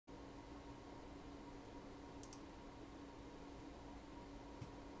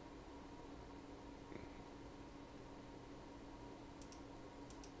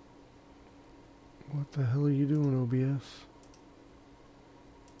The hell are you doing, OBS?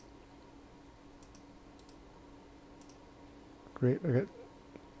 Great, I got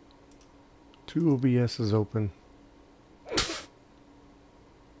 2 OBSs open.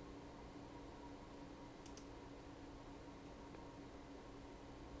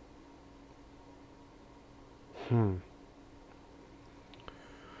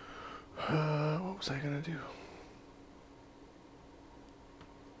 What was I gonna do?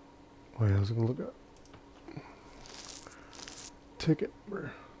 Wait, I was gonna look up ticket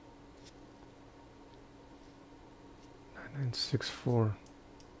number 9964.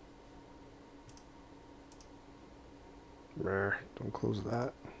 Don't close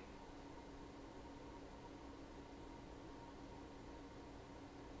that.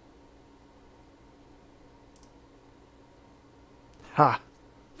 Ha!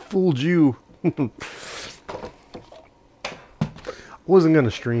 Fooled you. I wasn't gonna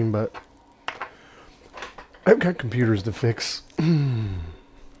stream, but I've got computers to fix.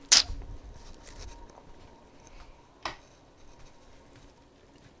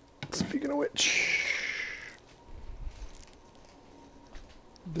 Speaking of which,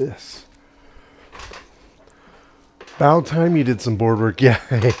 this. About time you did some board work. Yeah.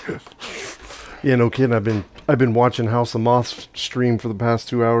 Yeah, no kidding. I've been watching House of Moths stream for the past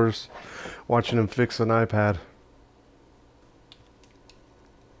 2 hours, watching him fix an iPad.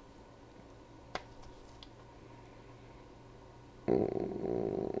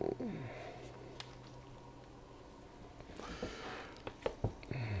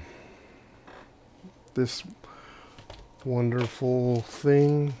 This wonderful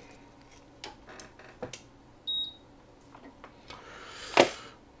thing.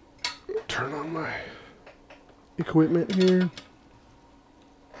 Turn on my equipment here.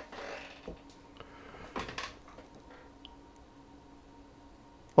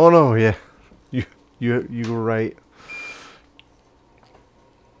 Oh no, yeah. You were right.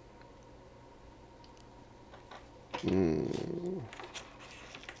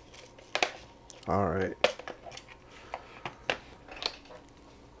 All right.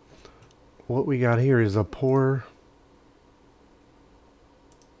 What we got here is a poor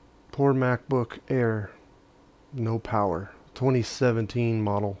MacBook Air. No power. 2017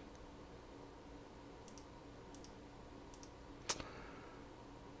 model.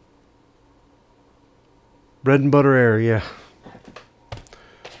 Bread and butter Air, yeah.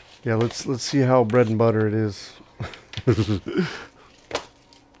 Yeah, let's see how bread and butter it is.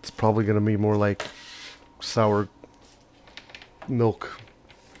 It's probably gonna be more like sour milk.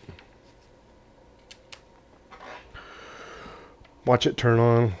 Watch it turn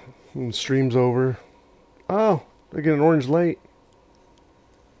on. And stream's over. Oh, I get an orange light.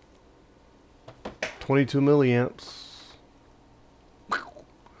 22 milliamps.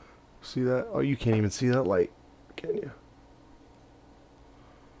 See that? Oh, you can't even see that light, can you?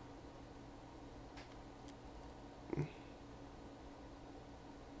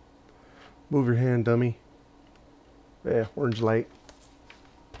 Move your hand, dummy. Yeah, orange light.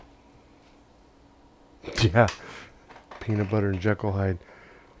 Yeah. Peanut butter and Jekyll Hyde.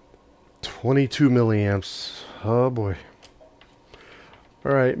 22 milliamps. Oh boy.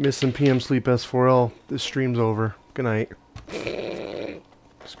 Alright, missing PM Sleep S4L. This stream's over. Good night.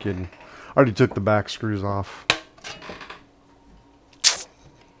 Just kidding. Already took the back screws off.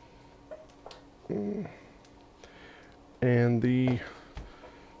 And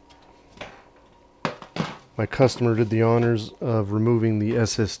my customer did the honors of removing the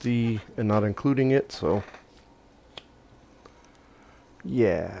SSD and not including it, so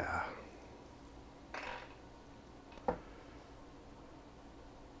yeah.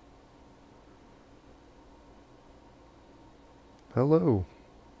 Hello.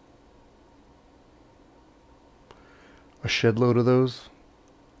 A shed load of those?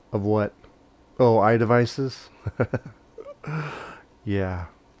 Of what? Oh, iDevices? Yeah.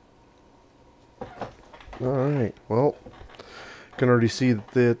 Alright, well, can already see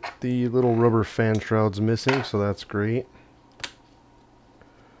that the little rubber fan shroud's missing, so that's great.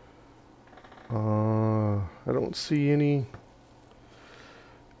 I don't see any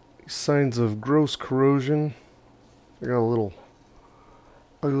signs of gross corrosion. I got a little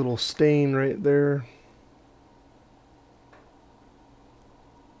stain right there.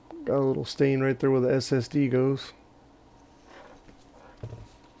 Got a little stain right there where the SSD goes.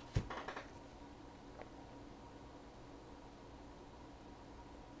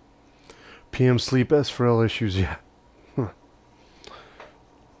 PM Sleep S4L issues, yeah. Huh.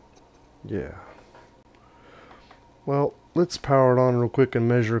 Yeah. Well, let's power it on real quick and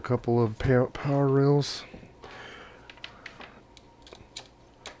measure a couple of power rails.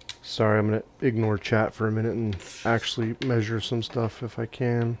 Sorry, I'm going to ignore chat for a minute and actually measure some stuff if I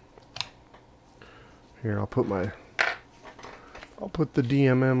can. Here, I'll put the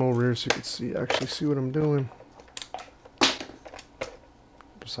DMM over here so you can actually see what I'm doing.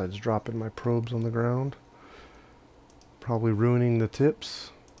 Besides dropping my probes on the ground. Probably ruining the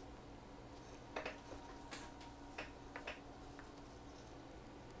tips.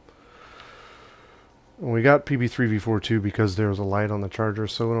 And we got PB3V4 too because there was a light on the charger,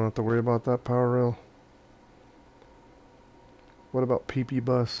 so we don't have to worry about that power rail. What about PP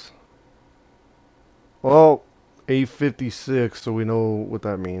bus? Oh, 856, so we know what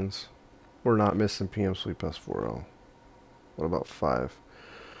that means. We're not missing PM Sleep S4L. What about 5?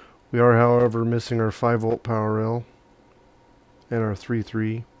 We are, however, missing our 5-volt power rail and our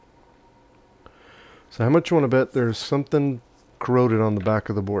 3.3. So how much you want to bet there's something corroded on the back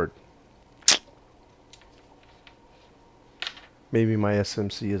of the board? Maybe my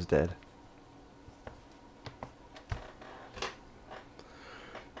SMC is dead.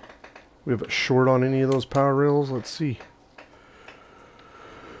 We have a short on any of those power rails? Let's see.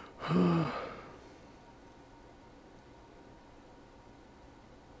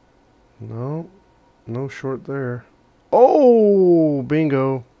 No. No short there. Oh!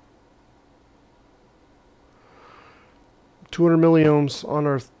 Bingo! 200 milliohms on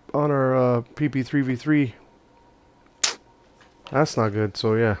our PP3V3. That's not good,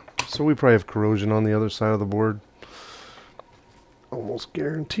 so yeah. So we probably have corrosion on the other side of the board. Almost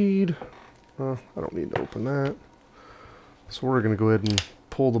guaranteed. I don't need to open that. So we're going to go ahead and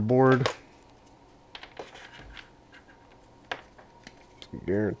pull the board.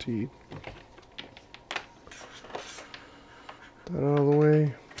 Guaranteed. That out of the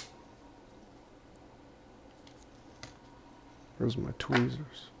way. Where's my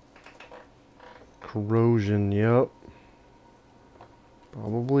tweezers? Corrosion, yep.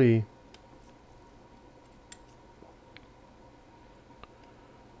 Probably.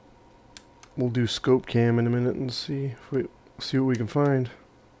 We'll do scope cam in a minute and see what we can find.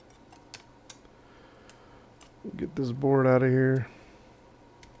 Get this board out of here.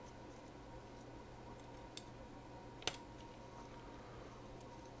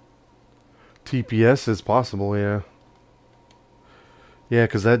 TPS is possible, yeah. Yeah,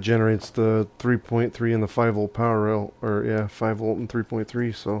 because that generates the 3.3 and the 5-volt power rail, or yeah, 5-volt and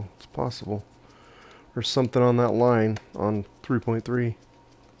 3.3, so it's possible. Or something on that line on 3.3.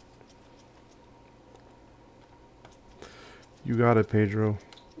 You got it, Pedro.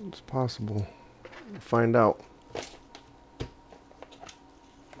 It's possible. We'll find out.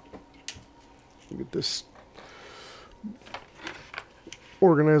 Get this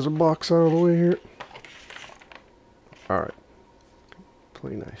organizer box out of the way here. Alright.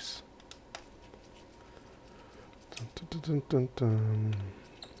 Play nice. Dun, dun, dun, dun, dun.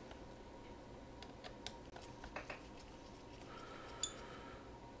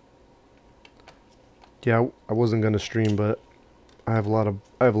 Yeah, I wasn't gonna stream, but I have a lot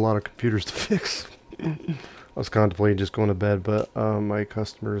of computers to fix. I was contemplating just going to bed, but my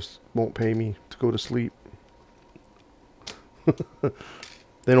customers won't pay me to go to sleep.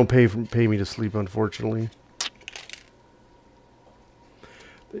 They don't pay me to sleep, unfortunately.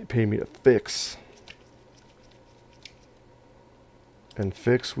 They pay me to fix. And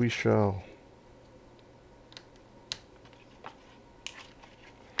fix we shall.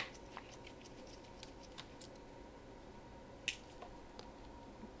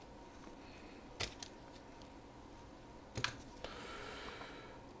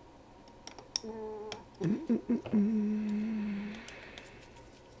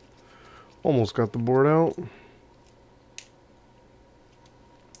 Almost got the board out.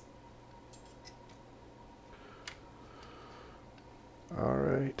 All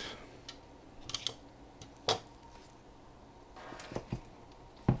right.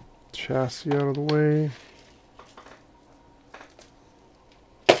 Chassis out of the way.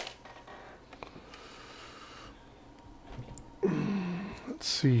 Let's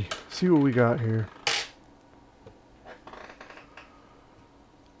see what we got here.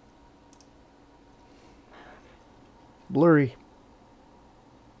 Blurry.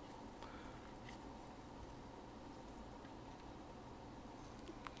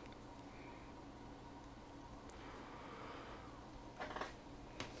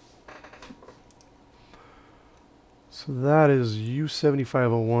 So that is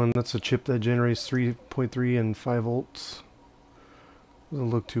U7501. That's a chip that generates 3.3 and 5 volts. Doesn't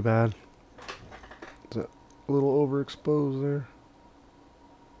look too bad. Is that a little overexposed there?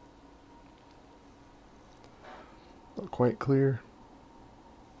 Not quite clear.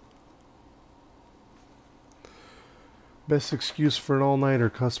 Best excuse for an all-nighter.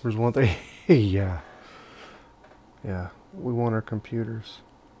 Customers want they. Yeah. Yeah. We want our computers.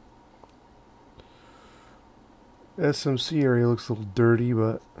 SMC area looks a little dirty,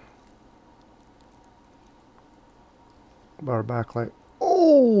 but about our backlight.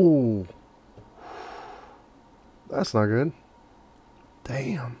 Oh, that's not good.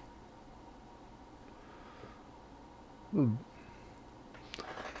 Damn.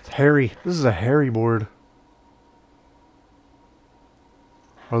 It's hairy. This is a hairy board.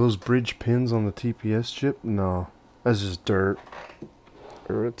 Are those bridge pins on the TPS chip? No, that's just dirt.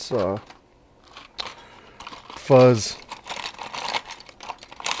 Or it's fuzz.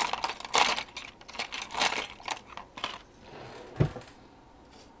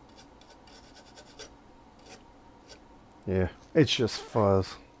 Yeah, it's just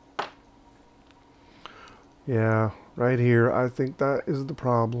fuzz. Yeah, right here, I think that is the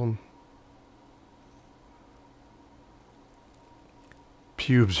problem.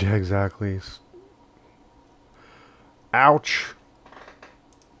 Pubes, yeah, exactly. Ouch.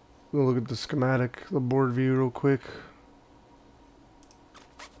 We'll look at the schematic, the board view real quick.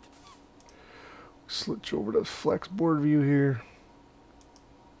 Switch over to flex board view here.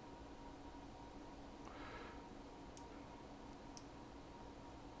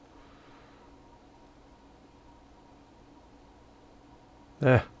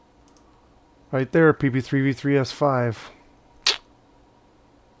 Right there, PP3V3S5.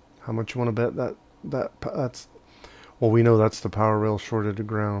 How much you want to bet that's... Well, we know that's the power rail shorted to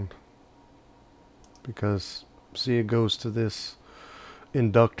ground. Because, see, it goes to this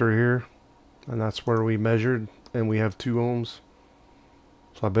inductor here. And that's where we measured. And we have 2 ohms.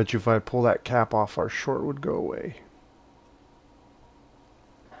 So I bet you if I pull that cap off, our short would go away.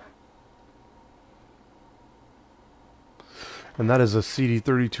 And that is a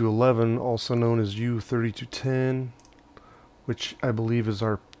CD3211, also known as U3210, which I believe is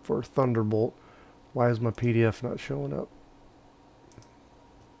our for Thunderbolt. Why is my PDF not showing up?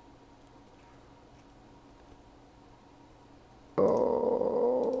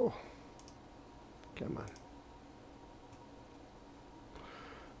 Oh, come on.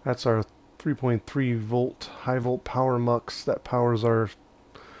 That's our 3.3 volt high volt power mux that powers our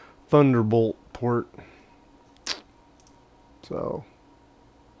Thunderbolt port. So,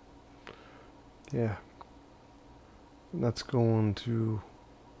 yeah, and that's going to,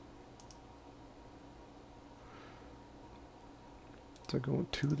 is that going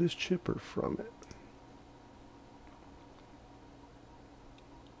to this chip or from it?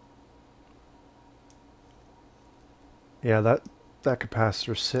 Yeah, that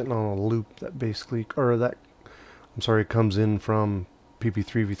capacitor's sitting on a loop that basically, or that, I'm sorry, comes in from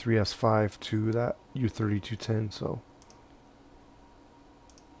PP3V3S5 to that U3210, so.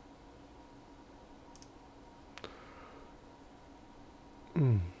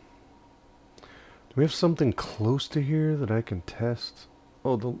 Do we have something close to here that I can test?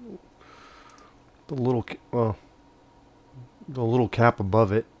 Oh, the little, well, the little cap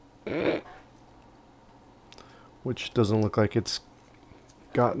above it, which doesn't look like it's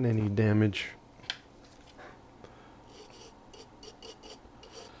gotten any damage.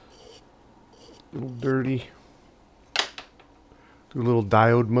 A little dirty. Do a little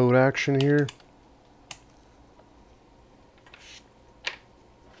diode mode action here.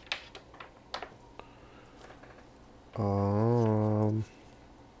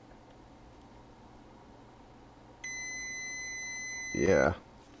 Yeah.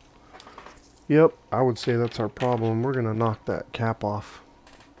 Yep, I would say that's our problem. We're gonna knock that cap off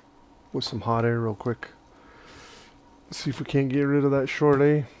with some hot air real quick. See if we can't get rid of that short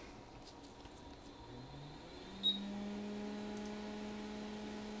A.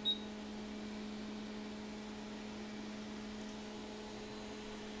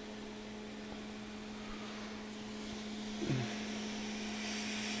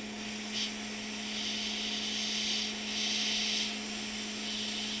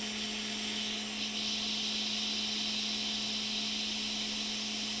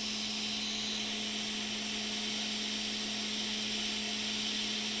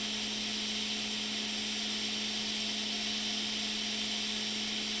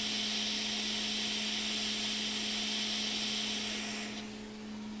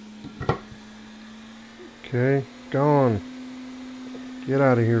 Okay, gone. Get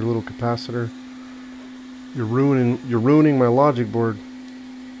out of here, little capacitor. You're ruining my logic board.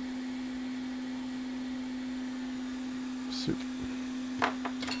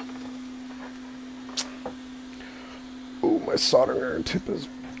 Oh, my soldering iron tip is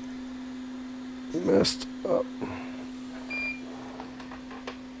messed up.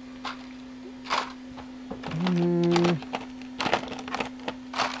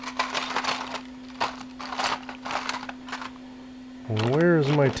 Where is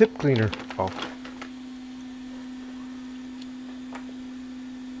my tip cleaner? Oh.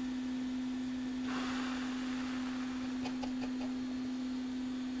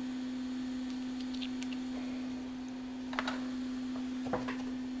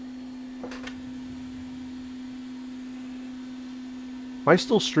 Am I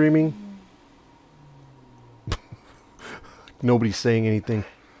still streaming? Nobody's saying anything.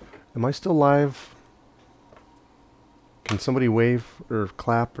 Am I still live? Can somebody wave or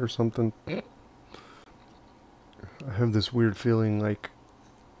clap or something? I have this weird feeling like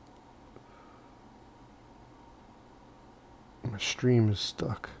my stream is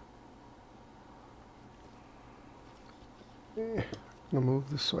stuck. I'm gonna move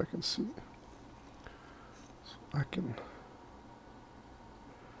this so I can see. So I can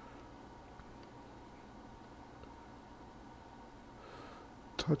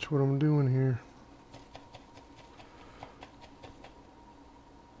touch what I'm doing here.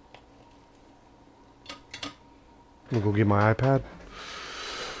 I'm gonna go get my iPad.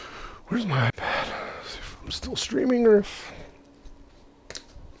 Where's my iPad? See if I'm still streaming or if...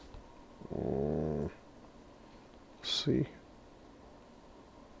 let's see.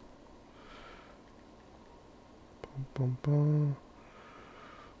 Bum, bum, bum.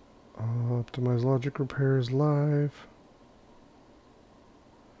 Optimize logic repairs live.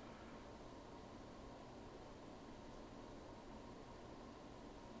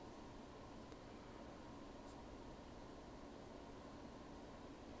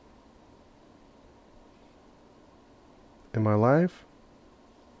 Am I live?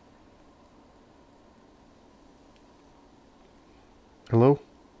 Hello?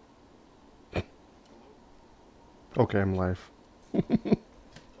 Okay, I'm live.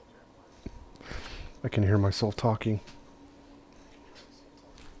 I can hear myself talking.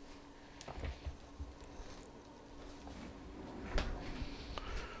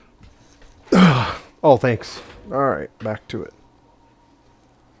 Oh, thanks. Alright, back to it.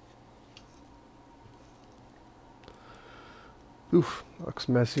 Oof, looks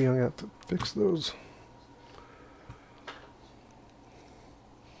messy. I'm gonna have to fix those.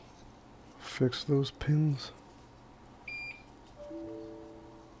 Fix those pins.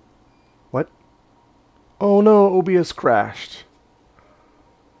 What? Oh no, OBS crashed.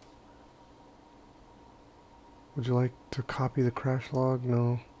 Would you like to copy the crash log?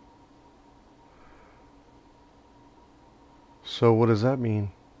 No. So what does that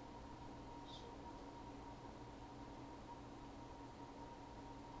mean?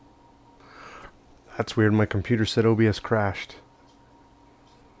 That's weird. My computer said OBS crashed.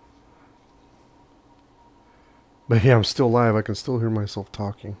 But yeah, I'm still live. I can still hear myself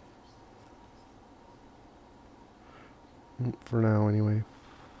talking. For now, anyway.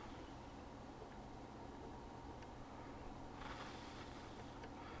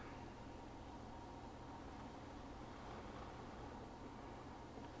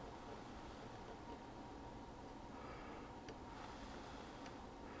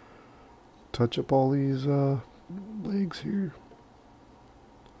 Touch up all these legs here.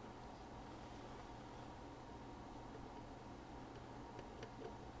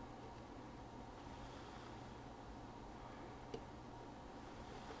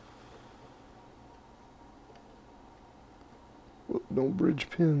 Whoop, don't bridge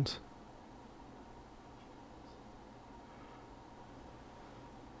pins.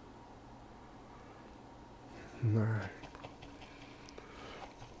 All right.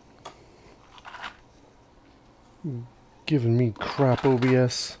 Giving me crap,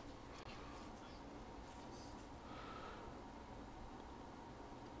 OBS.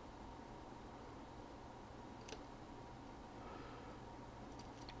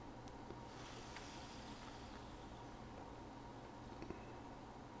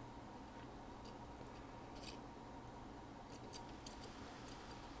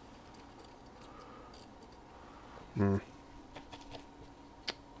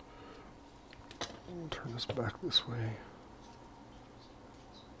 Turn this back this way.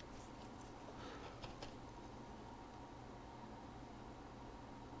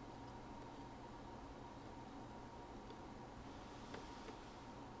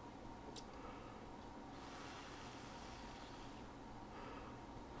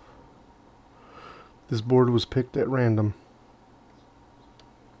 This board was picked at random.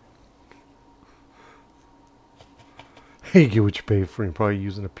 Hey, you get what you pay for. You're probably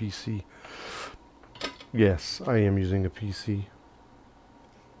using a PC. Yes, I am using a PC.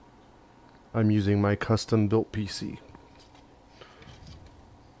 I'm using my custom built PC.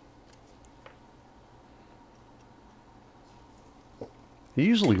 It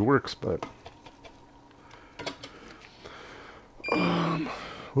usually works, but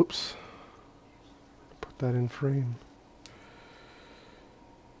Whoops. Put that in frame.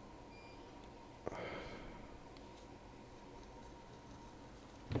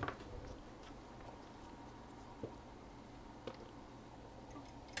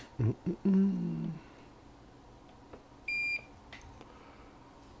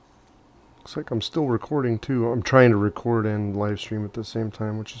 Looks like I'm still recording too. I'm trying to record and live stream at the same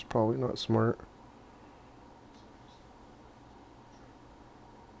time, which is probably not smart.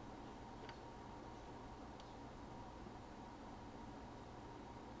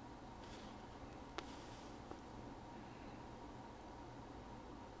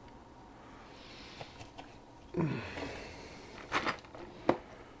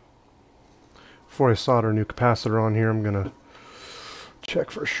 Before I solder a new capacitor on here, I'm gonna check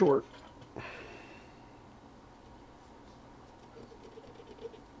for short.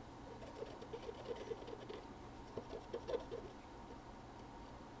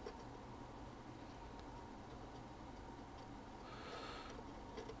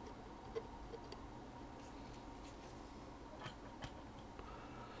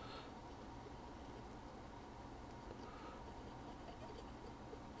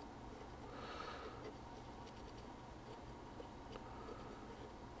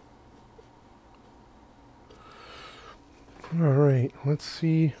 Alright, let's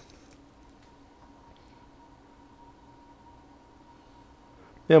see.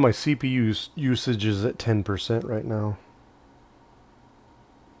 Yeah, my CPU usage is at 10% right now.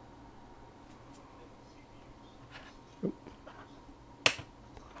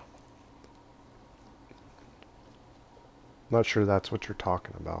 Not sure that's what you're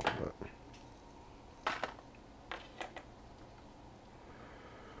talking about, but...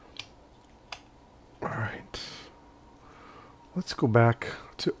 Alright. Let's go back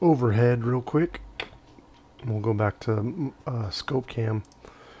to overhead real quick. We'll go back to scope cam.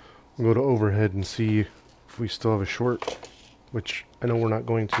 We'll go to overhead and see if we still have a short, which I know we're not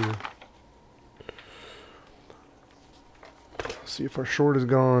going to. See if our short is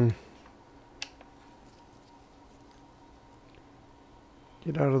gone.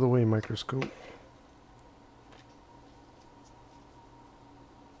 Get out of the way, microscope.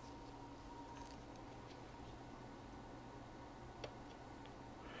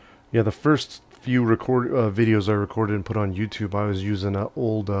 Yeah, the first few videos I recorded and put on YouTube, I was using an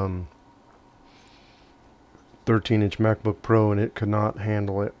old 13-inch MacBook Pro, and it could not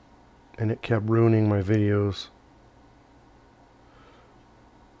handle it, and it kept ruining my videos.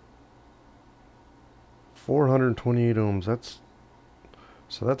 428 ohms.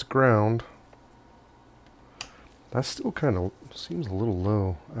 That's ground. That still kind of seems a little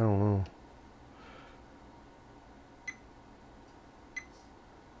low. I don't know.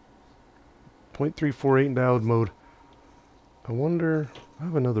 .348 diode mode. I wonder. I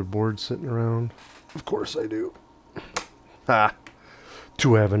have another board sitting around. Of course I do. Ah,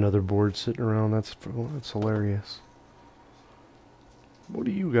 do I have another board sitting around? That's hilarious. What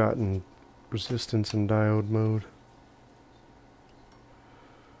do you got in resistance and diode mode?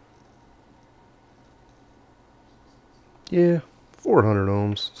 Yeah, 400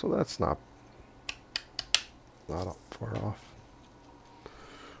 ohms. So that's not far off.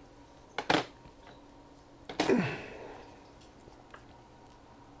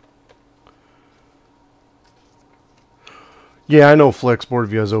 Yeah, I know Flexboard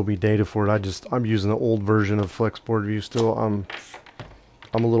View has OB data for it. I'm using the old version of Flexboard View still. I'm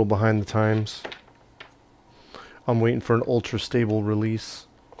a little behind the times. I'm waiting for an ultra stable release.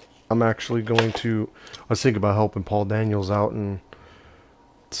 I'm actually going to. I was thinking about helping Paul Daniels out and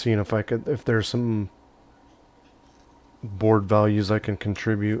seeing if there's some board values I can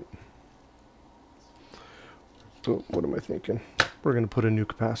contribute. So what am I thinking? We're going to put a new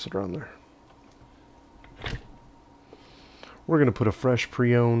capacitor on there. We're going to put a fresh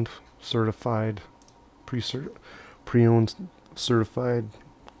pre-owned certified pre-owned certified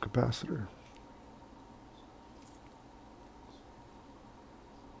capacitor.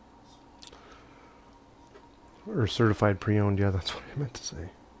 Or certified pre-owned, yeah, that's what I meant to say.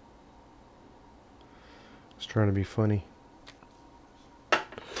 I was trying to be funny.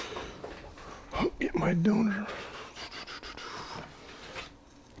 Get my donor.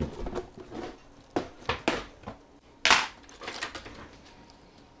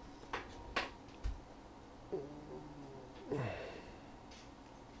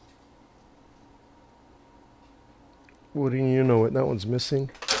 Wouldn't you know it, that one's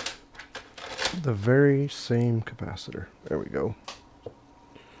missing the very same capacitor. There we go.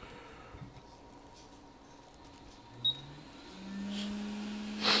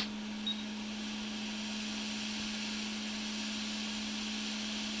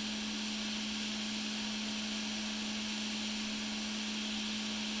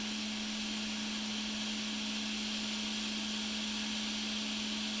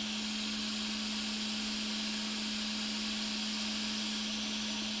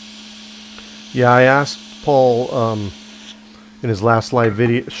 Yeah, I asked Paul in his last live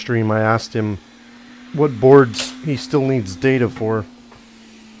video stream. I asked him what boards he still needs data for,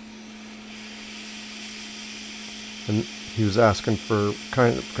 and he was asking for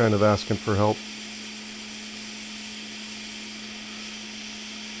kind of asking for help.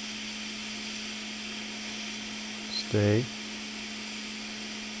 Stay.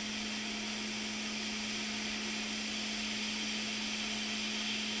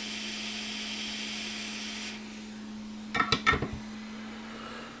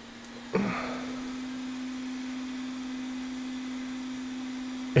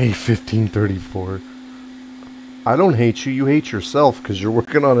 A1534. I don't hate you. You hate yourself because you're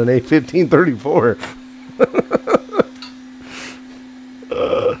working on an A1534.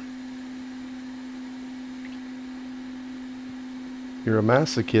 You're a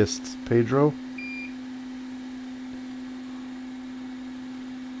masochist, Pedro.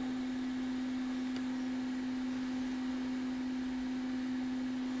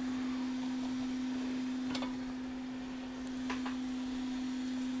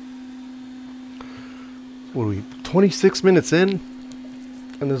 What are we, 26 minutes in?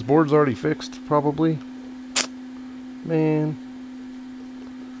 And this board's already fixed, probably? Man.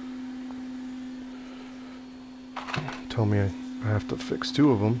 Tell me I have to fix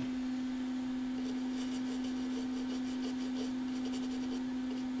 2 of them.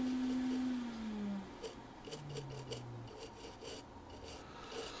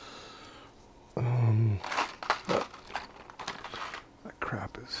 That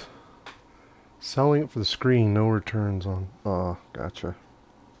crap is... Selling it for the screen, no returns on... Oh, gotcha.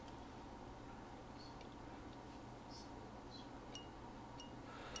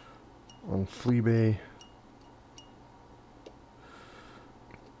 On Fleabay.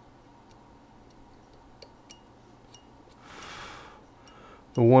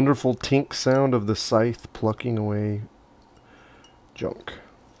 The wonderful tink sound of the scythe plucking away junk.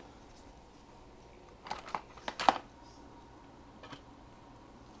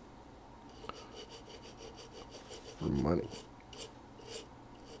 For money.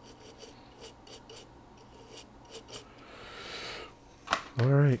 All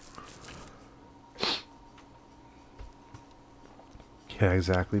right. Yeah,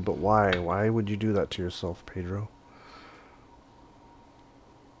 exactly. But why? Why would you do that to yourself, Pedro?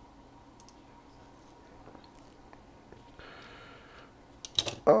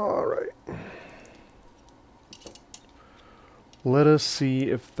 All right. Let us see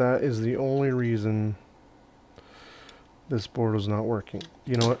if that is the only reason this board is not working.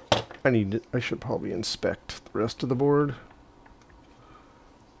 You know what? I should probably inspect the rest of the board.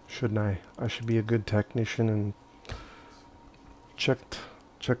 Shouldn't I? I should be a good technician and check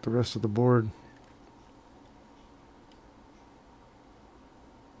the rest of the board.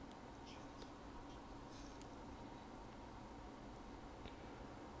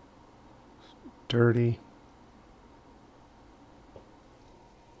 Dirty.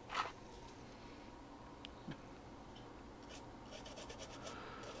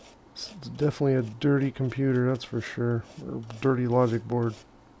 It's definitely a dirty computer, that's for sure. Or dirty logic board.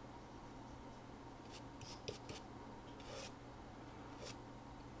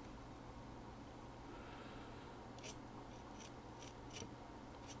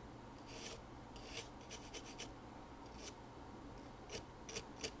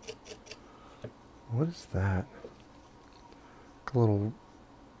 What is that? Like a little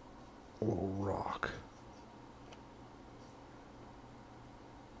rock.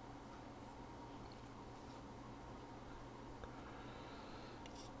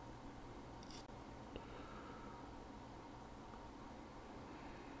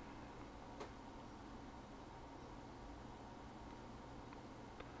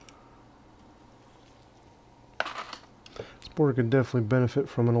 This board could definitely benefit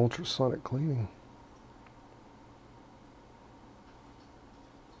from an ultrasonic cleaning.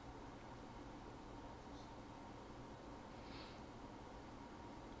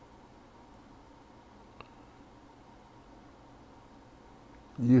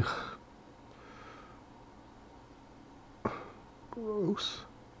 Yuck. Gross.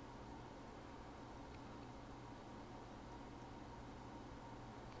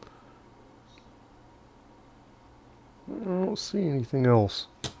 I don't see anything else.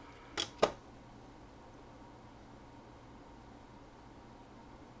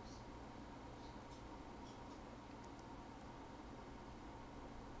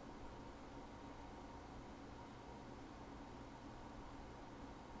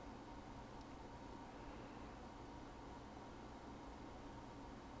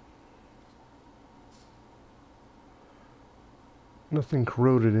 Nothing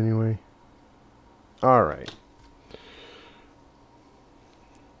corroded anyway. All right.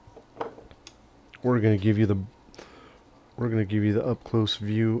 We're going to give you the up close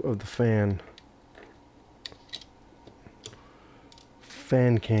view of the fan.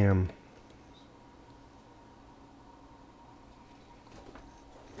 Fan cam.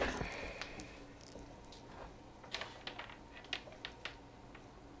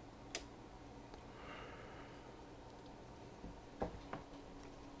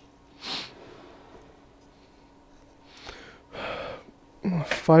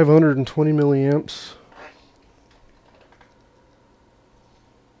 $520 milliamps.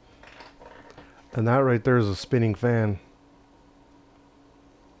 And that right there is a spinning fan.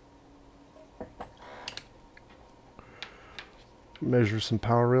 Measure some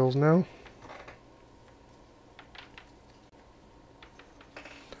power rails now.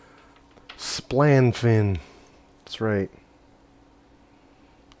 Splan fin. That's right.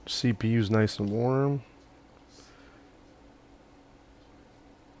 CPU's nice and warm.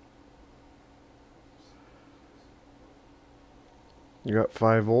 You got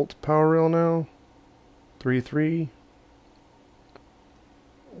 5 volt power rail now. 3.3.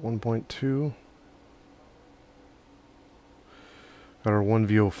 1.2. Got our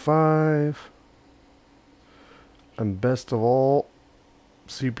 1V05. And best of all,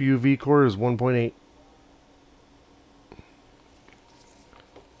 CPU V-core is 1.8.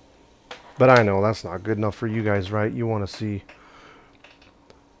 But I know that's not good enough for you guys, right? You want to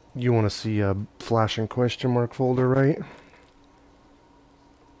see a flashing question mark folder, right?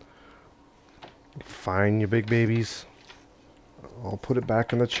 Fine, you big babies. I'll put it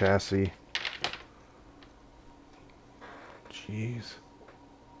back in the chassis. Jeez.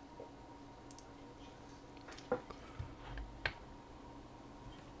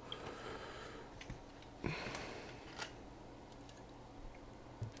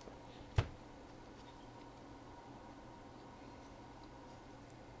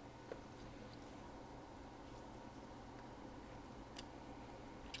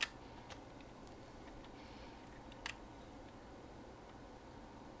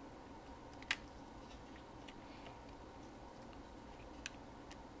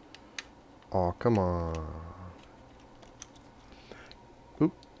 Oh, come on.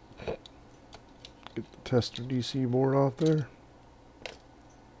 Oop. Get the tester DC board off there.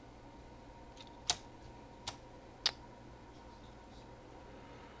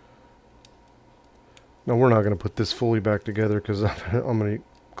 No, we're not going to put this fully back together because I'm going to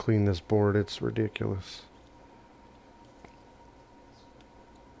clean this board. It's ridiculous.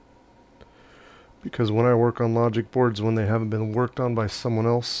 Because when I work on logic boards, when they haven't been worked on by someone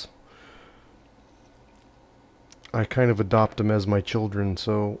else, I kind of adopt them as my children,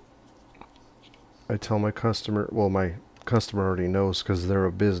 so I tell my customer, well, my customer already knows because they're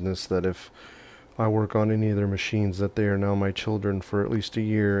a business, that if I work on any of their machines, that they are now my children for at least a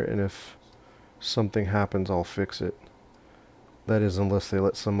year, and if something happens, I'll fix it. That is, unless they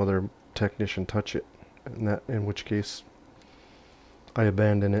let some other technician touch it, and in which case I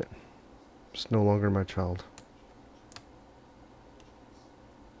abandon it. It's no longer my child.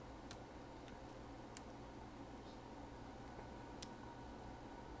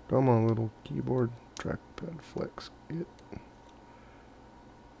 Come on, little keyboard, trackpad flex. Get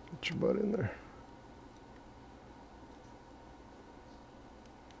your butt in there.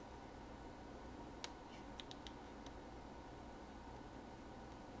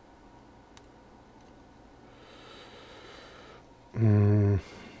 I'm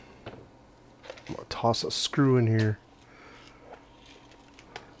gonna toss a screw in here.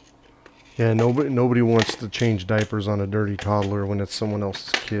 Yeah, nobody wants to change diapers on a dirty toddler when it's someone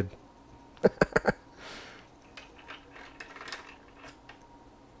else's kid.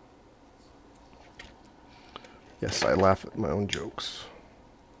 Yes, I laugh at my own jokes.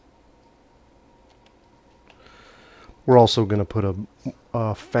 We're also going to put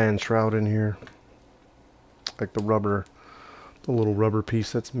a fan shroud in here. Like the little rubber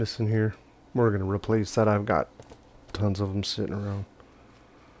piece that's missing here. We're going to replace that. I've got tons of them sitting around.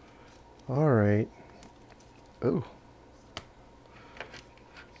 Alright. Oh.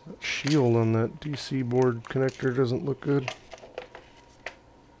 That shield on that DC board connector doesn't look good.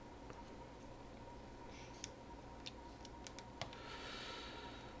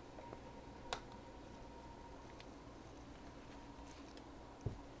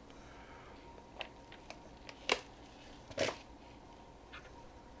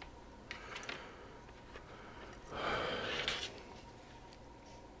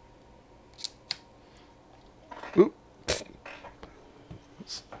 Oop.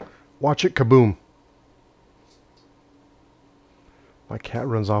 Watch it kaboom. cat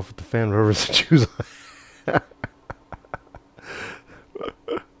runs off with the fan rubbers and chews on.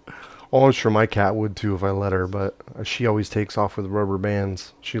 Oh, I'm sure my cat would too if I let her, but she always takes off with rubber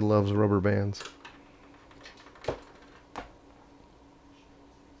bands. She loves rubber bands.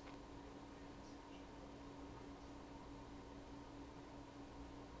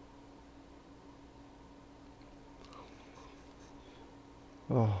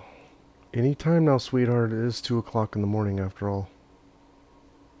 Oh, anytime now, sweetheart. It is 2 o'clock in the morning after all.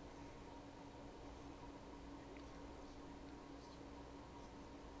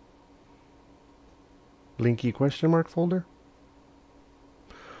 Blinky question mark folder?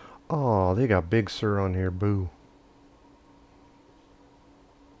 Oh, they got Big Sur on here. Boo.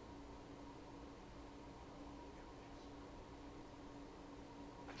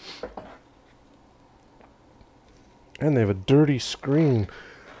 And they have a dirty screen.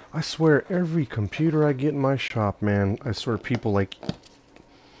 I swear every computer I get in my shop, man, I swear people like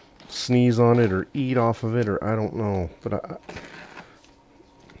sneeze on it or eat off of it or I don't know. But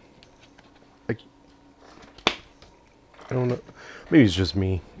I don't know. Maybe it's just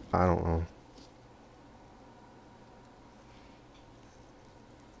me. I don't know.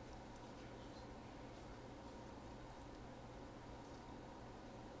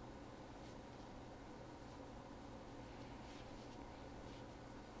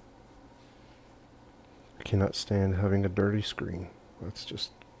 I cannot stand having a dirty screen. That's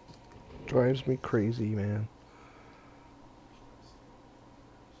just drives me crazy, man.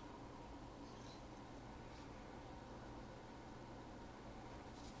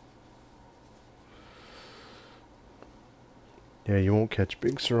 Yeah, you won't catch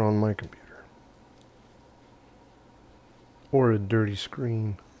Big Sur on my computer. Or a dirty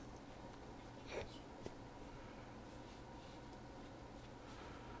screen.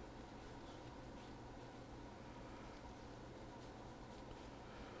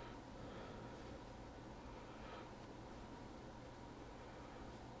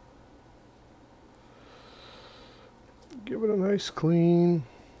 Give it a nice clean.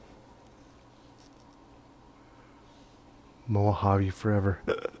 Mojave forever.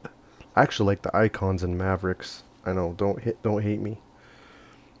 I actually like the icons in Mavericks. I know, don't hate me.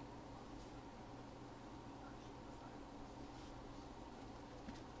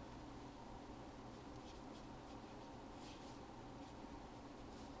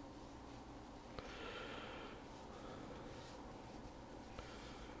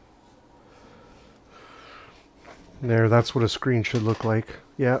 There, that's what a screen should look like.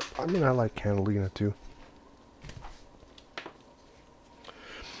 Yeah, I mean, I like Catalina too.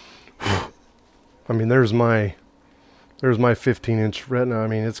 I mean, there's my 15-inch Retina. I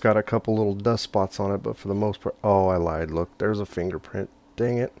mean, it's got a couple little dust spots on it, but for the most part... Oh, I lied. Look, there's a fingerprint.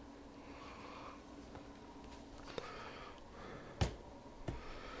 Dang it.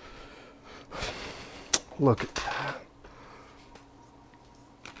 Look at that.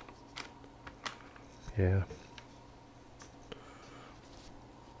 Yeah.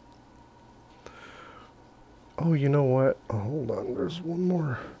 Oh, you know what? Oh, hold on. There's one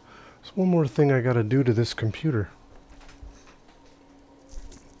more thing I gotta do to this computer.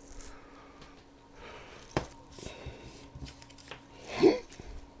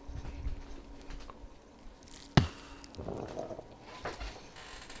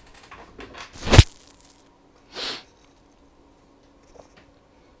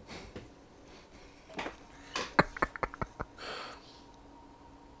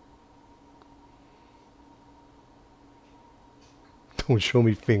 Don't show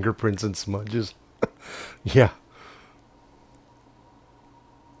me fingerprints and smudges. Yeah.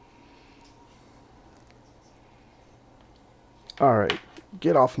 Alright.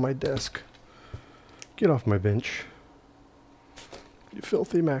 Get off my desk. Get off my bench. You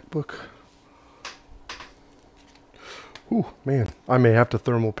filthy MacBook. Ooh, man. I may have to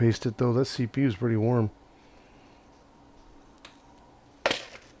thermal paste it though. That CPU is pretty warm.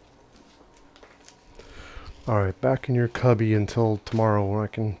 Alright, back in your cubby until tomorrow when I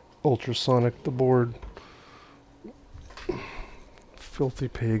can ultrasonic the board. Filthy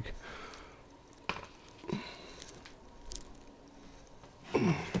pig.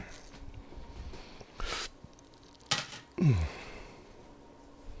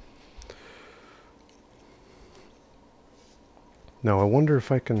 Now I wonder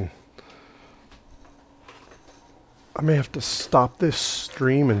if I can... I may have to stop this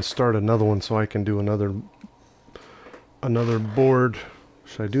stream and start another one so I can do another board.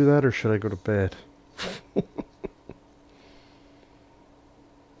 Should I do that or should I go to bed?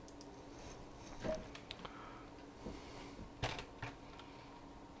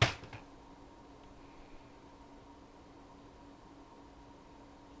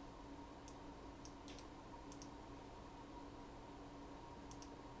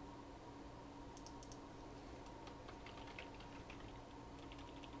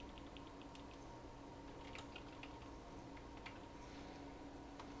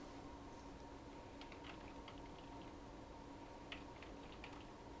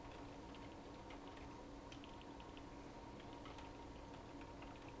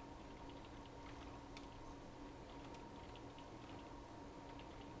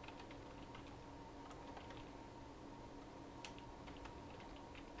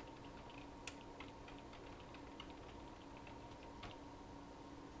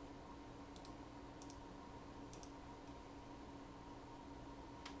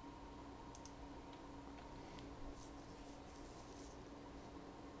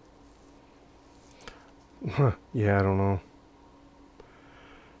 Yeah, I don't know.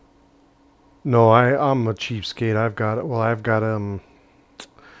 No, I'm a cheapskate. I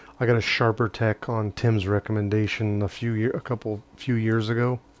got a Sharper Tech on Tim's recommendation a few years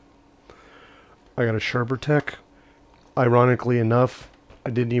ago. I got a Sharper Tech. Ironically enough, I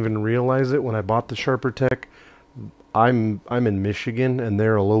didn't even realize it when I bought the Sharper Tech. I'm in Michigan, and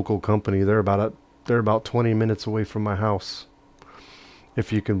they're a local company. They're about 20 minutes away from my house,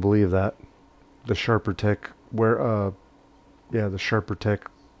 if you can believe that. The Sharper Tech, the Sharper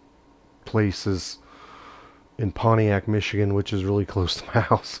Tech place is in Pontiac, Michigan, which is really close to my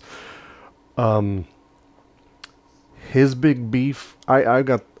house. Um, his big beef,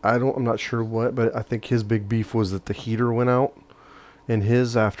 I'm not sure what, but I think his big beef was that the heater went out in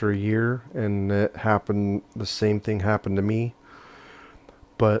his after a year, and the same thing happened to me.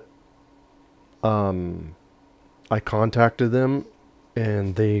 But I contacted them,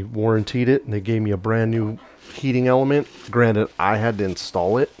 and they warranted it, and they gave me a brand new heating element. Granted, I had to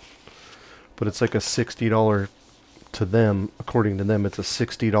install it, but it's like a $60 to them. According to them, it's a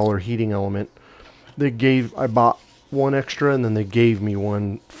 $60 heating element. I bought one extra, and then they gave me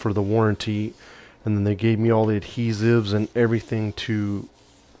one for the warranty, and then they gave me all the adhesives and everything to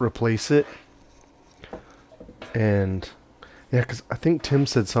replace it. And yeah, because I think Tim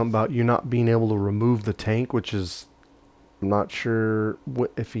said something about you not being able to remove the tank, which is, I'm not sure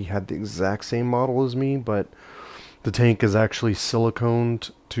if he had the exact same model as me, but the tank is actually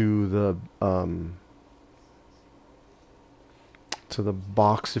siliconed to the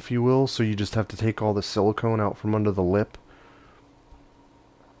box, if you will. So you just have to take all the silicone out from under the lip.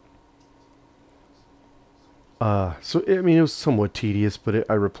 So I mean, it was somewhat tedious, but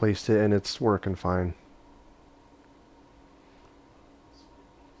I replaced it, and it's working fine.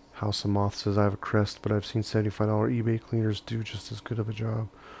 House of Moth says, I have a Crest, but I've seen $75 eBay cleaners do just as good of a job.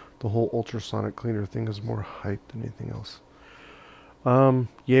 The whole ultrasonic cleaner thing is more hype than anything else.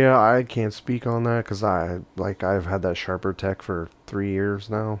 Yeah, I can't speak on that because I've had that Sharper Tech for 3 years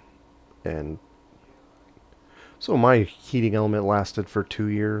now, and so my heating element lasted for 2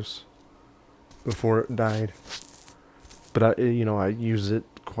 years before it died. But I use it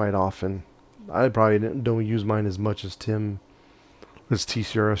quite often. I probably don't use mine as much as TCRS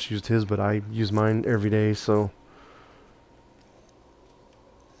used his, but I use mine every day, so.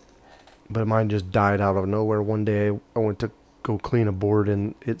 But mine just died out of nowhere. One day I went to go clean a board,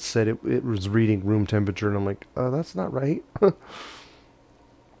 and it said it was reading room temperature, and I'm like, that's not right.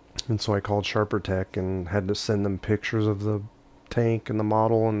 And so I called Sharper Tech and had to send them pictures of the tank and the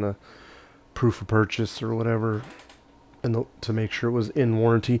model and the proof of purchase or whatever, and to make sure it was in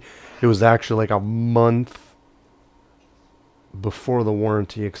warranty. It was actually like a month before the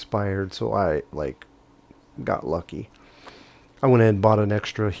warranty expired, so I got lucky. I went ahead and bought an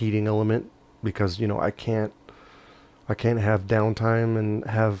extra heating element because I can't have downtime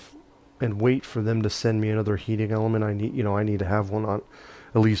and wait for them to send me another heating element. I need to have at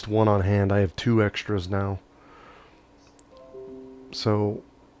least one on hand. I have 2 extras now. So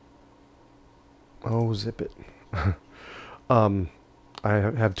zip it. I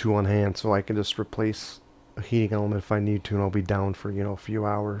have 2 on hand, so I can just replace a heating element if I need to, and I'll be down for a few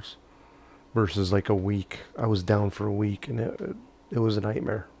hours versus like a week. I was down for a week, and it was a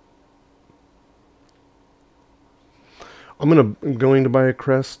nightmare. I'm going to buy a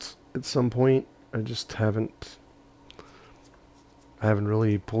Crest at some point. I just haven't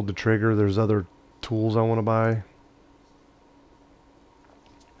really pulled the trigger. There's other tools I want to buy,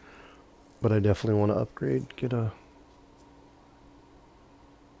 but I definitely want to upgrade, get a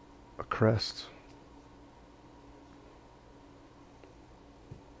Crest.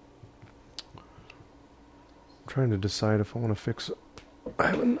 I'm trying to decide if I want to fix it. I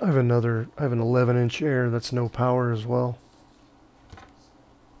have an 11-inch Air that's no power as well.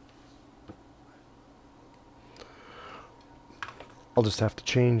 I'll just have to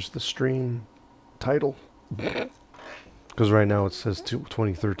change the stream title because right now it says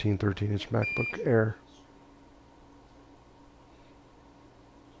 2013 13-inch MacBook Air.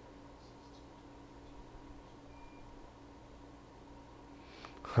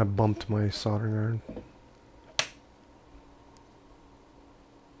 I bumped my soldering iron.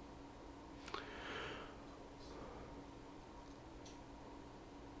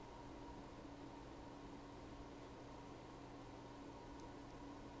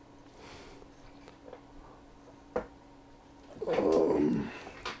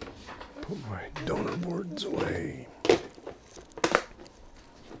 Put my donor boards away.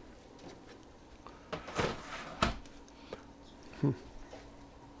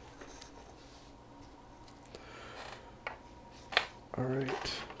 All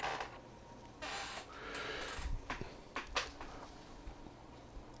right.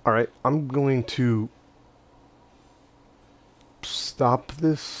 Alright, I'm going to stop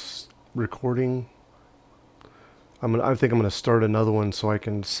this recording. I think I'm gonna start another one so I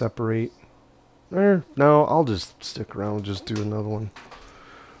can separate. No, I'll just stick around and just do another one.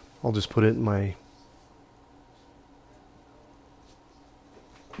 I'll just put it in my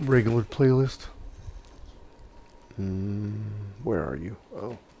regular playlist. Where are you?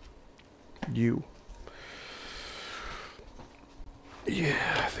 Oh, you.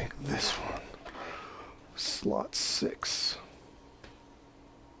 Yeah, I think this one. Slot 6.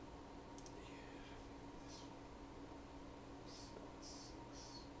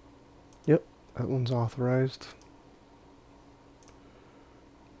 Yep, that one's authorized.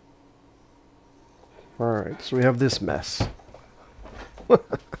 Alright, so we have this mess.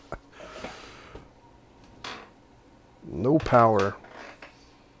 No power.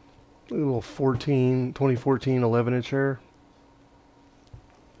 A little 2014 11-inch hair.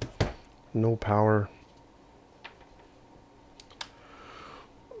 No power.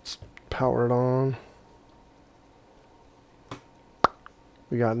 Let's power it on.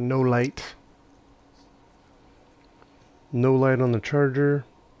 We got no light. No light on the charger.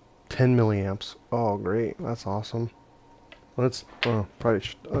 10 milliamps. Oh, great. That's awesome. Let's probably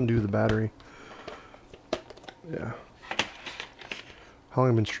should undo the battery. Yeah. How long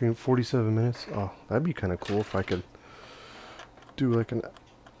have I been streaming? 47 minutes. Oh, that'd be kind of cool if I could do like an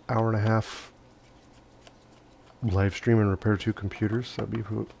hour and a half live stream and repair 2 computers. That'd be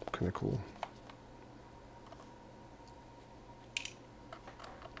kind of cool.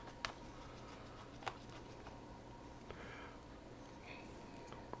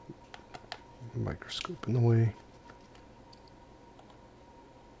 Microscope in the way.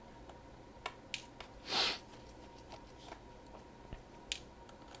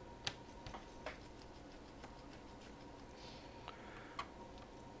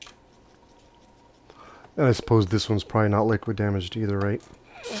 And I suppose this one's probably not liquid damaged either, right?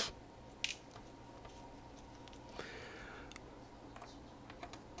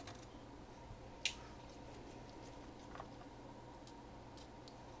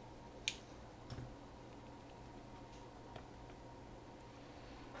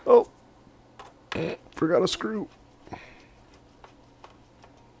 Oh! Forgot a screw.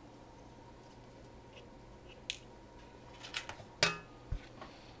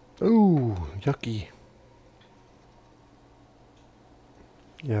 Ooh, yucky.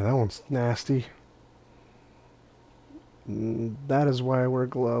 Yeah, that one's nasty. That is why I wear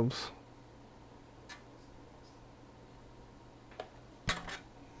gloves.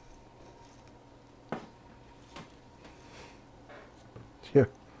 Yeah.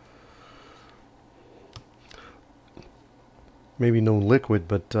 Maybe no liquid,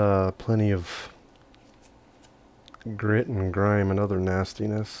 but plenty of grit and grime and other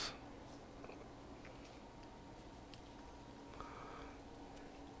nastiness.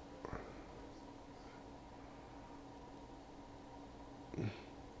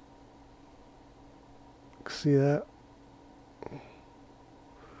 See that?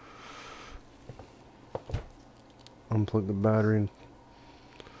 Unplug the battery and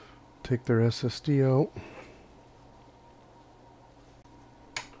take their SSD out.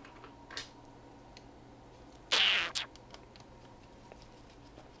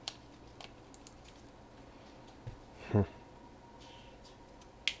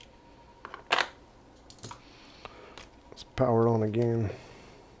 Let's power it on again.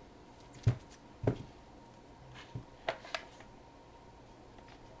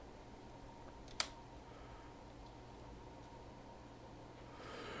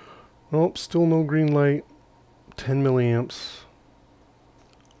 Nope, still no green light. 10 milliamps.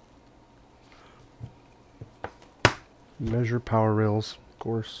 Measure power rails, of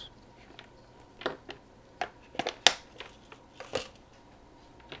course.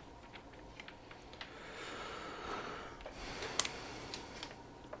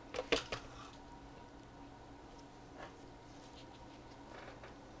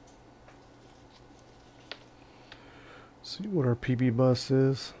 See what our PB bus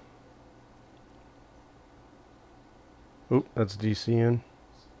is. Oh, that's DC in.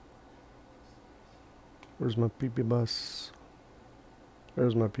 Where's my PB bus?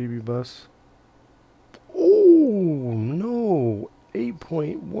 There's my PB bus. Oh, no.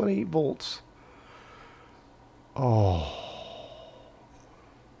 8.18 volts. Oh.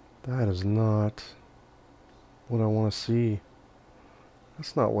 That is not what I want to see.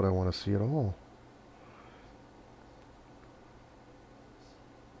 That's not what I want to see at all.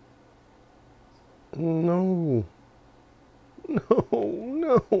 No. No,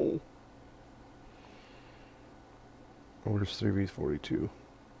 no. Where's 3V42?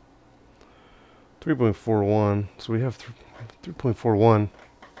 3.41. So we have 3.41.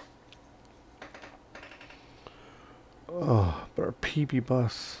 Oh, but our PP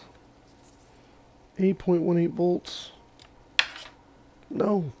bus. 8.18 volts.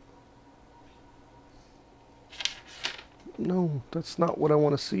 No. No, that's not what I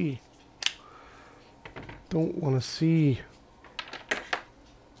want to see. Don't want to see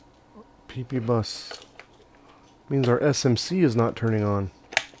PP bus. Means our SMC is not turning on.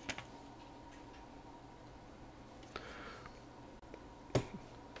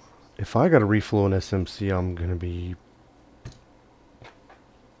 If I got to reflow an SMC, I'm going to be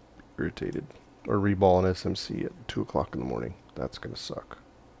irritated. Or reball an SMC at 2 o'clock in the morning. That's going to suck.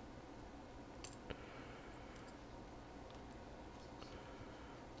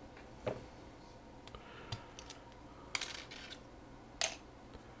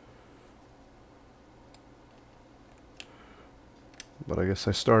 But I guess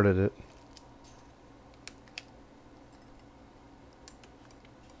I started it.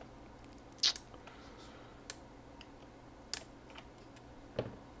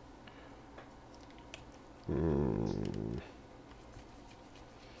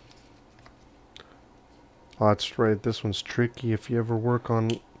 Oh, that's right. This one's tricky. If you ever work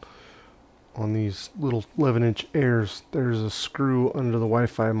on these little 11-inch Airs, there's a screw under the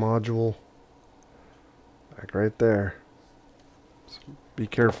Wi-Fi module. Like right there. So be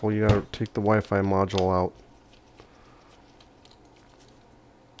careful. You gotta take the Wi-Fi module out.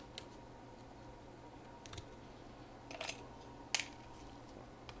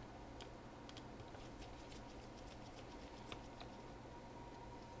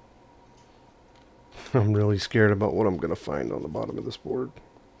 I'm really scared about what I'm going to find on the bottom of this board.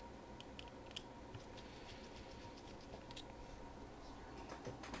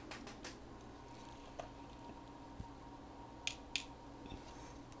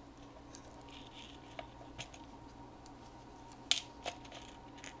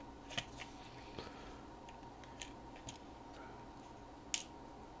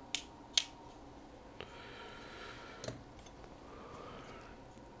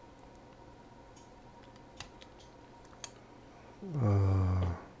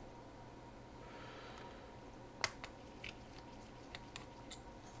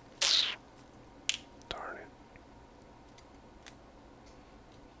 Darn it.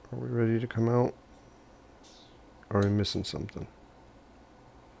 Are we ready to come out? Are we missing something?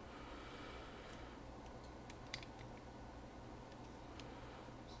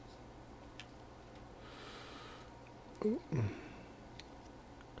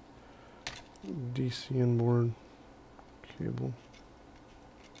 DC inboard cable.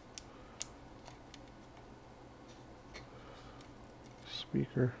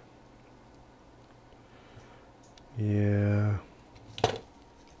 Speaker. Yeah.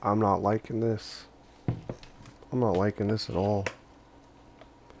 I'm not liking this. I'm not liking this at all.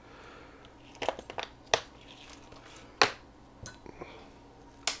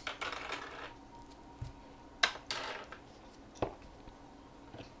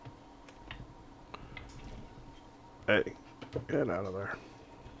 Hey, get out of there.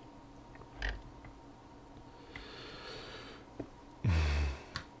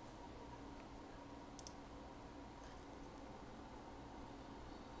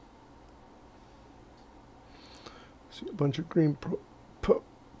 See a bunch of green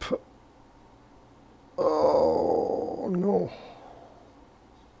oh no.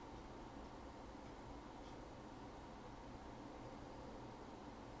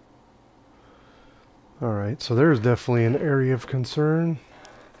 Alright, so there's definitely an area of concern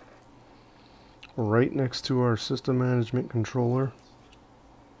right next to our system management controller.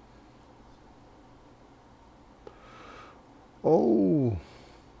 Oh,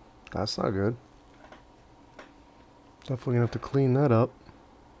 that's not good. Definitely gonna have to clean that up.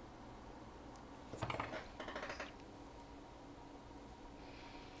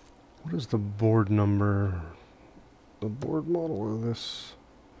 What is the board number? The board model of this?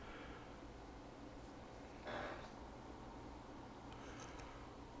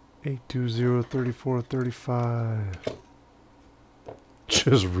 $820-3435.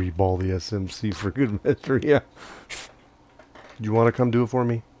 Just reball the SMC for good measure, yeah. Do you want to come do it for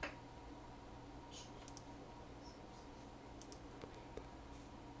me?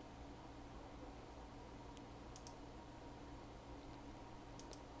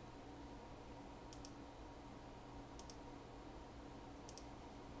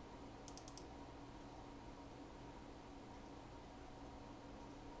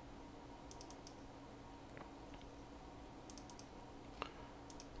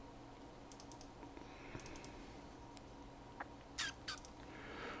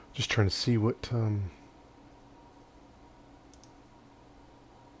 Just trying to see what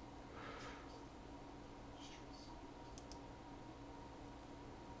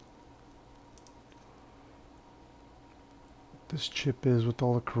this chip is with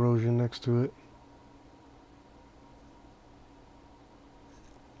all the corrosion next to it.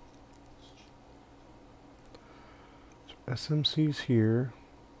 So SMC's here.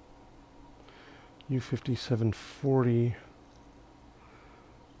 U5740.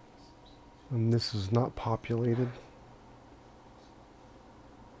 And this is not populated.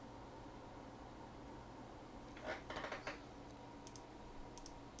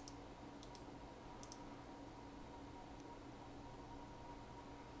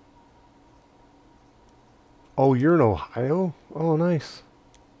 Oh, you're in Ohio? Oh, nice.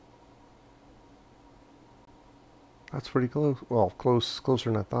 That's pretty close. Well, closer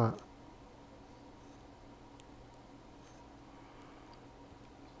than I thought.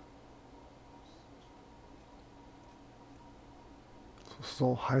 So this is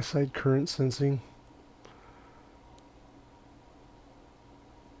all high side current sensing.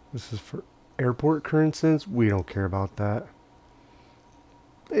 This is for airport current sense. We don't care about that.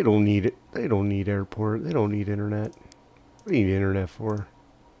 They don't need it. They don't need airport. They don't need internet. What do you need internet for?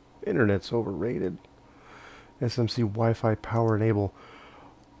 Internet's overrated. SMC Wi-Fi power enable.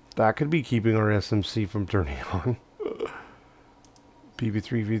 That could be keeping our SMC from turning on.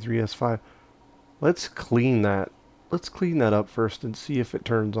 PV3, V3S5. Let's clean that. Let's clean that up first and see if it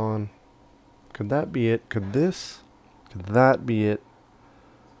turns on. Could that be it? Could that be it?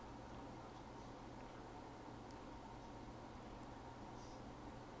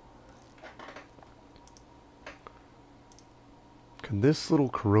 Could this little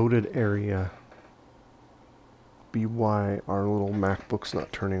corroded area be why our little MacBook's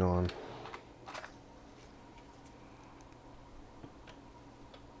not turning on?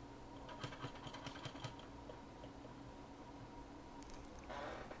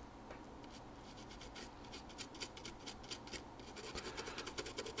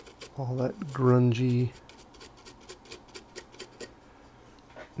 All that grungy.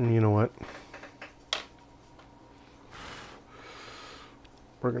 And you know what?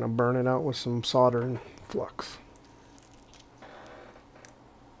 We're going to burn it out with some solder and flux.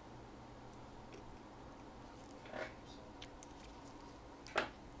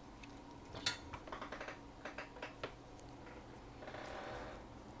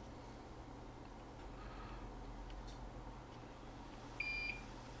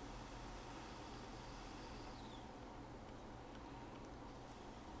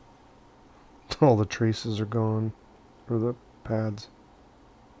 All the traces are gone, or the pads.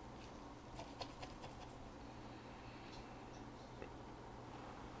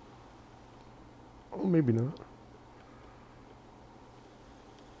 Oh, maybe not.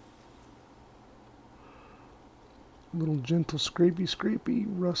 Little gentle scrapey,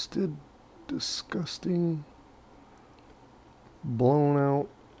 rusted, disgusting, blown out,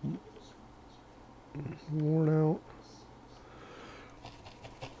 worn out.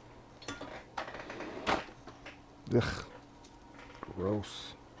 Ugh,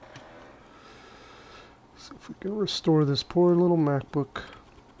 gross. See if we can restore this poor little MacBook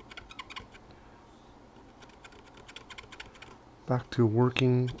back to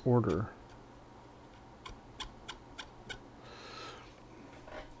working order.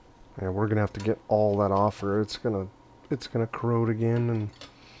 Yeah, we're gonna have to get all that off, or it's gonna corrode again, and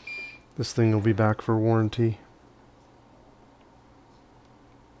this thing will be back for warranty.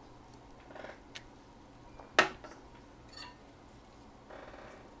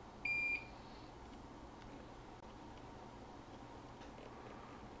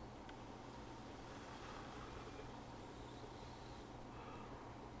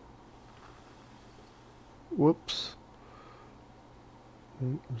 Whoops.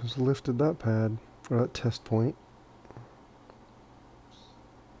 Just lifted that pad for that test point.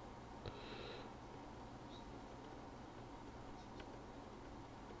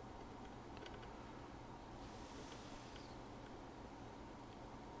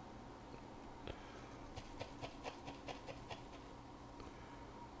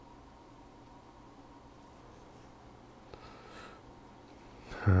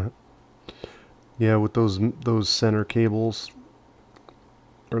 Yeah, with those center cables,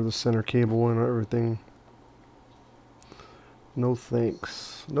 or the center cable and everything. No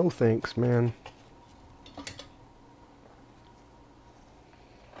thanks. No thanks, man.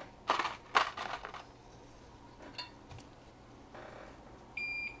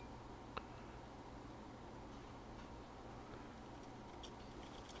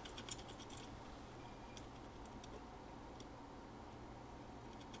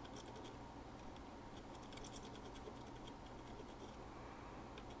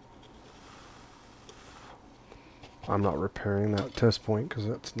 I'm not repairing that test point because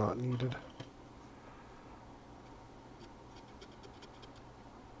that's not needed.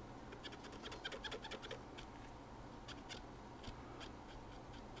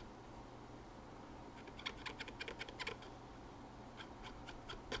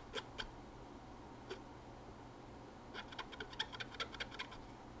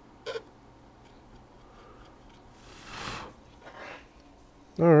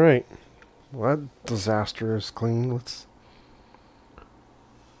 Alright. Well, that disaster is clean.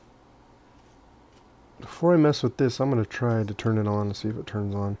 Before I mess with this, I'm going to try to turn it on and see if it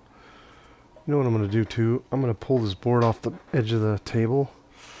turns on. You know what I'm going to do too? I'm going to pull this board off the edge of the table.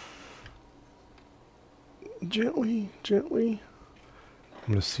 Gently, gently. I'm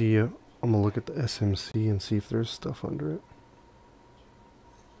going to see, I'm going to look at the SMC and see if there's stuff under it.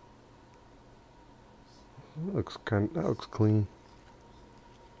 That looks clean.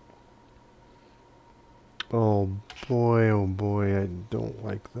 Oh boy, I don't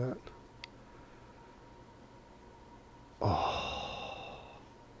like that. Oh.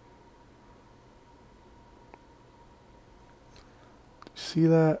 See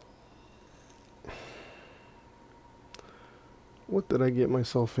that? What did I get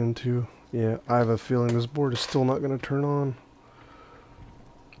myself into? Yeah, I have a feeling this board is still not going to turn on.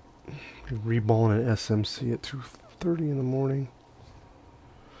 Reballing an SMC at 2:30 in the morning.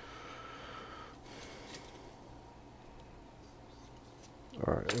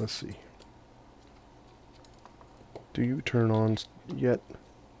 Alright, let's see. Do you turn on yet?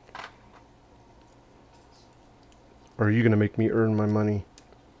 Or are you going to make me earn my money?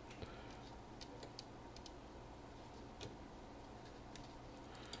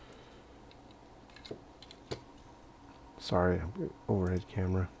 Sorry, overhead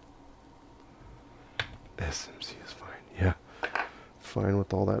camera. SMC is fine. Yeah, fine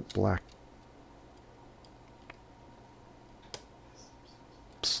with all that black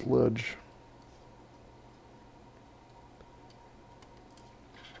sludge.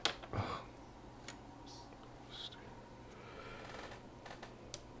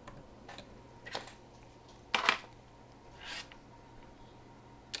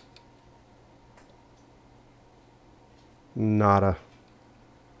 Nada.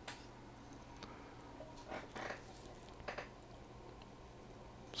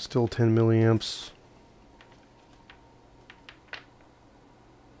 Still 10 milliamps.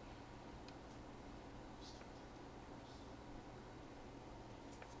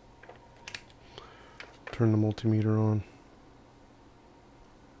 Turn the multimeter on.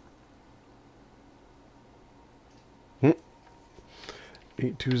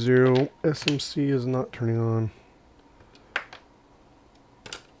 820 SMC is not turning on.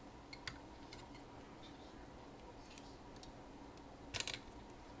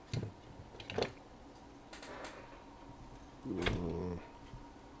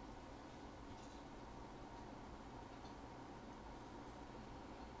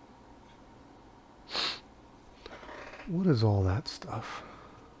 What is all that stuff?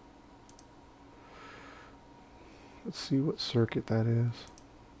 Let's see what circuit that is.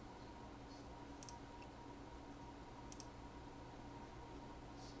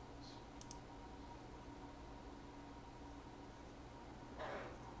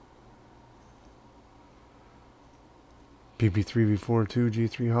 PP3, V4, 2,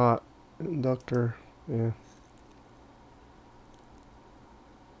 G3 hot, inductor, yeah.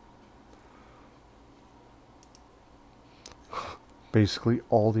 Basically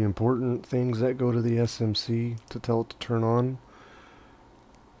all the important things that go to the SMC to tell it to turn on.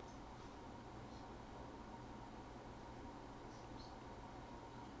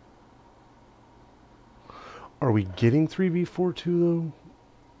 Are we getting 3V42 though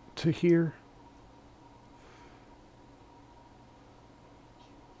to here?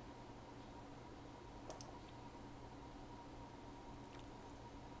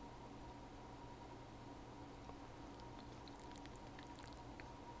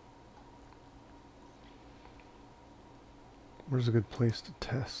 Where's a good place to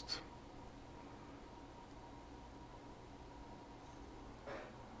test?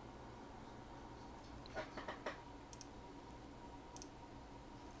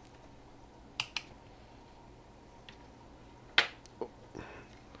 Oh.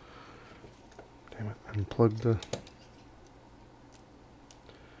 Damn it, unplug the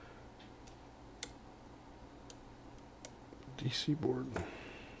DC board.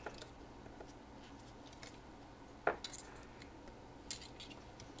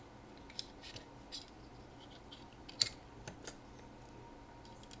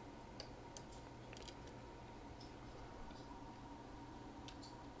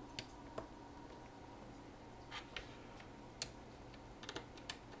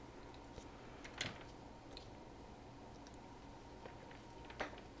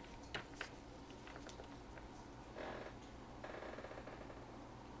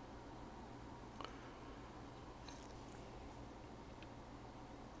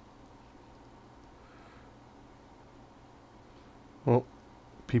 Oh,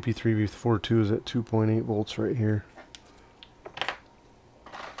 PP3V42 is at 2.8 volts right here.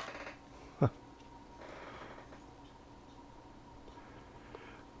 Huh.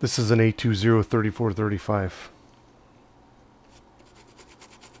 This is an A203435.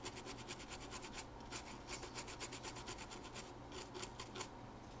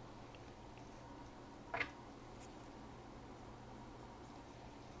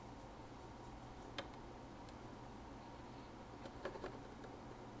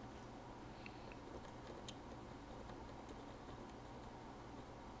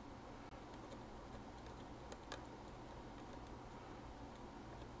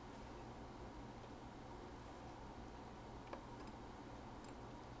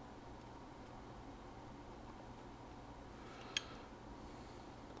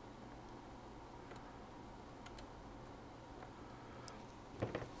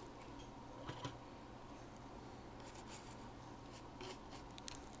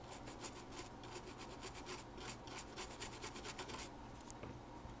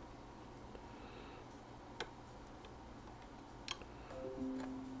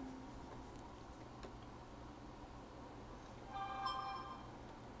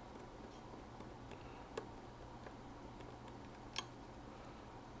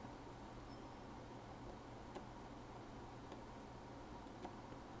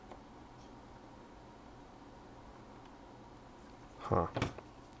 Huh.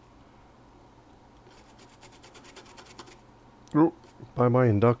 Oh, by my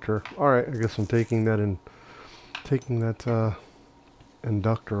inductor. Alright, I guess I'm taking that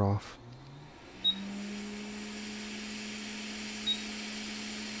inductor off.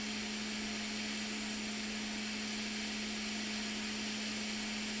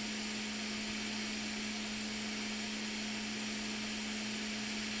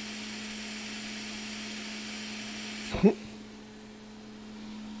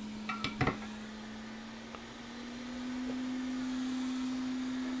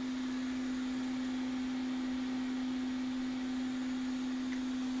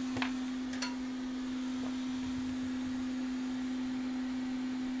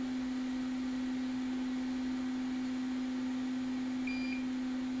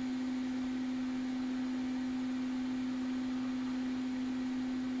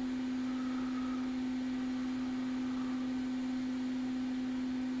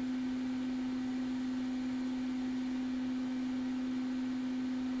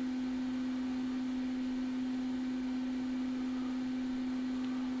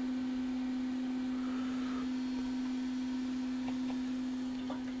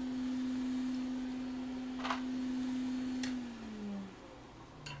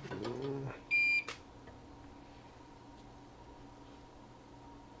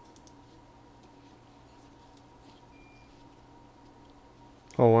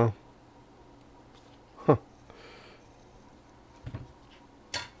 Oh wow. Huh.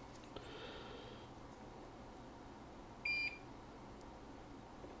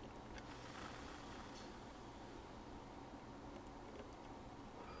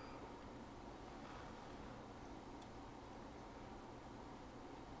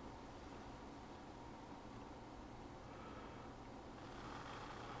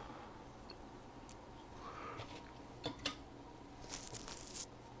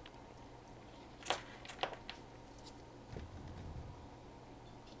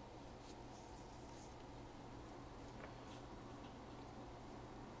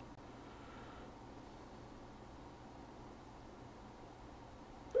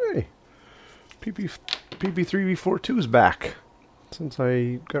 Hey, PP3V42 is back. Since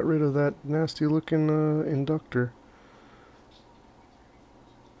I got rid of that nasty looking inductor.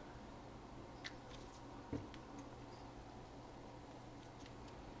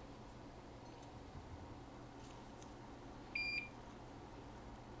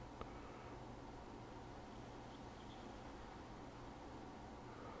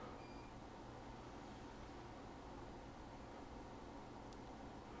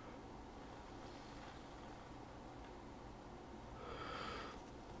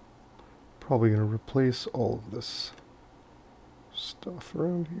 Probably going to replace all of this stuff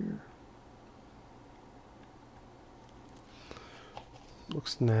around here.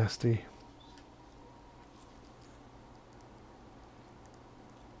 Looks nasty.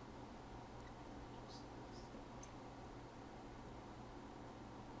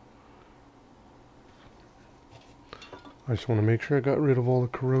 I just want to make sure I got rid of all the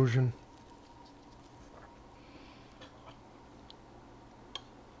corrosion.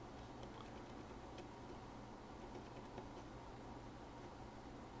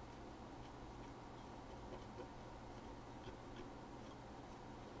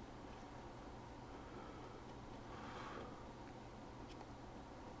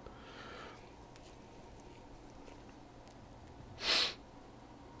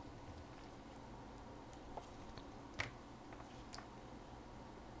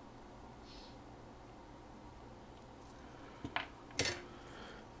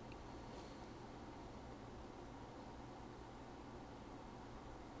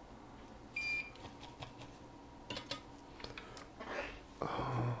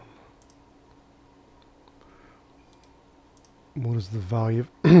 What is the value?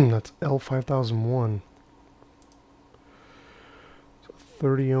 That's L5001. So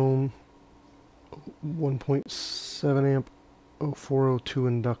 30 ohm, 1.7 amp, 0402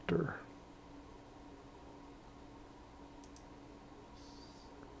 inductor.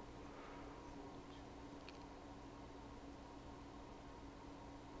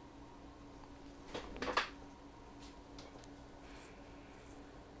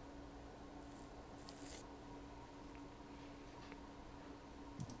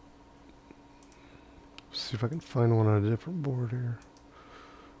 See if I can find one on a different board here.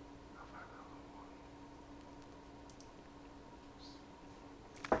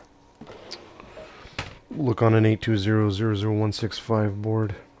 Look on an 820-00165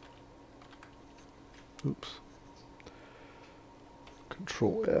 board. Oops.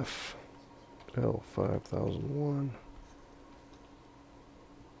 Control F. L5001.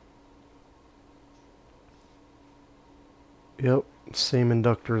 Yep, same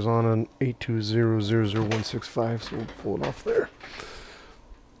inductors on an 820-00165, so we'll pull it off there.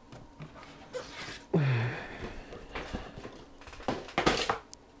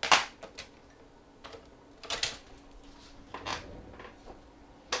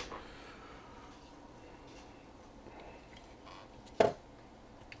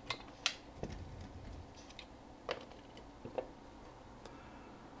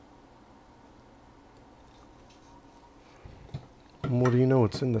 What do you know?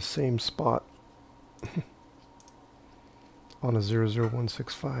 It's in the same spot on a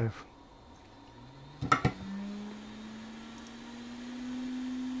 00165.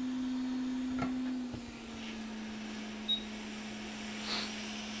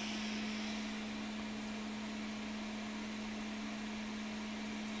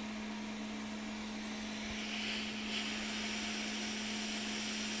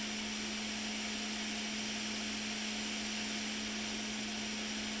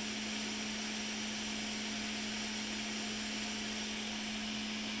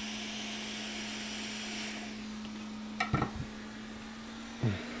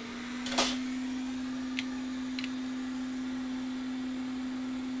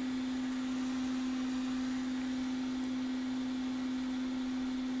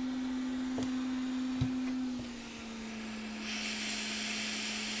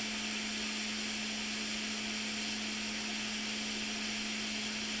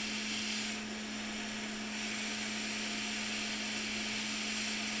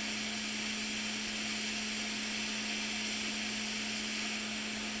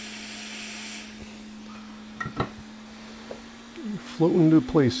 Floating into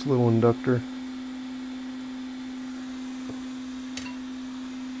place, little inductor.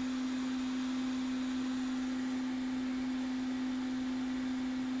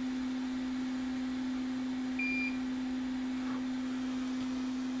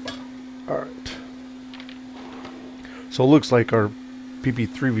 Alright. So it looks like our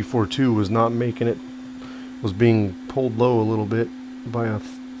PP3V42 was not making it, was being pulled low a little bit by a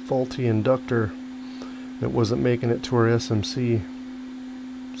faulty inductor. It wasn't making it to our SMC.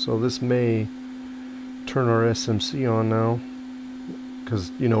 So this may turn our SMC on now,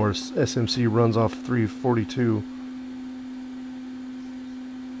 because you know our SMC runs off 342.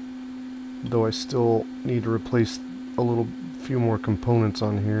 Though I still need to replace a little few more components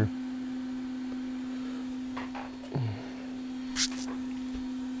on here.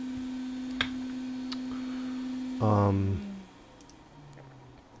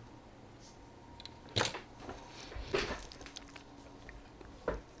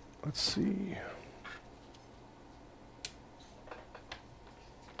 Let's see.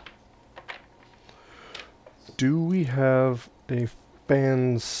 Do we have a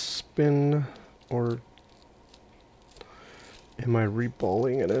fan spin, or am I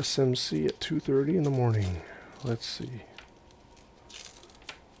reballing an SMC at 2:30 in the morning? Let's see.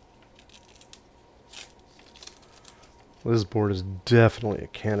 This board is definitely a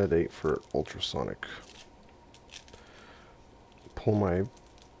candidate for ultrasonic. Pull my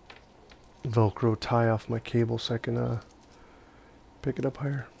Velcro tie off my cable so I can pick it up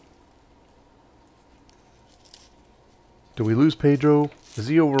higher. Did we lose Pedro? Is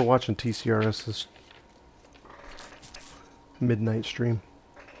he over watching TCRS's midnight stream?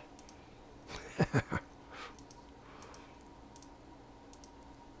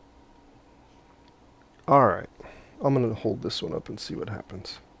 Alright. I'm going to hold this one up and see what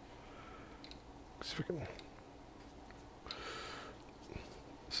happens. See if I can.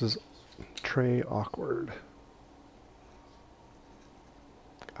 This is tray awkward.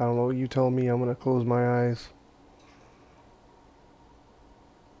 I don't know, you tell me. I'm going to close my eyes.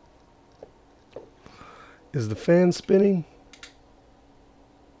 Is the fan spinning?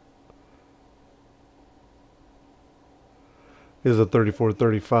 is a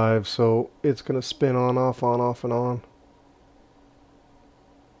 3435, so it's going to spin on, off, and on.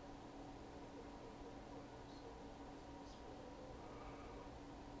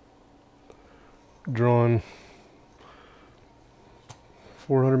 Drawing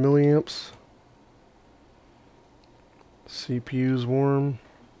 400 milliamps. CPU's warm.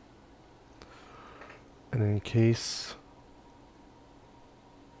 And in case...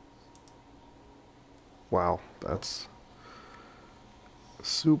 Wow, that's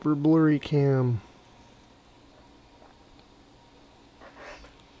super blurry cam.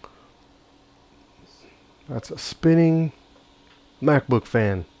 That's a spinning MacBook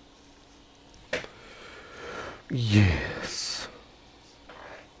fan. Yes.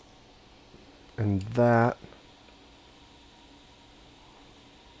 And that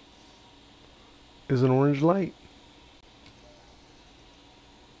is an orange light.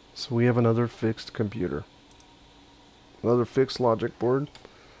 So we have another fixed computer. Another fixed logic board.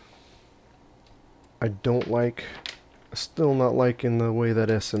 I don't like, still not liking the way that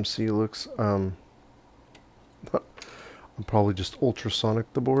SMC looks. I'm probably just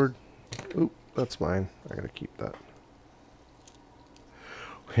ultrasonic the board. Oop, that's mine. I gotta keep that.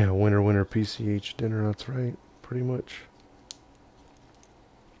 Yeah, winner PCH dinner, that's right. Pretty much.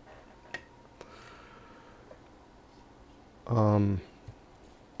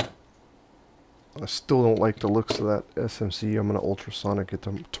 I still don't like the looks of that SMC. I'm gonna ultrasonic it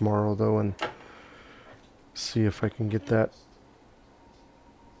tomorrow though, and see if I can get that,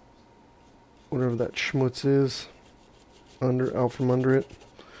 whatever that schmutz is, out from under it.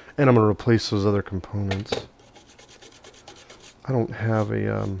 And I'm gonna replace those other components. I don't have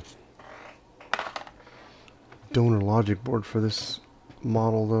a donor logic board for this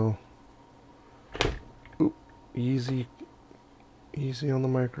model though. Oop, easy on the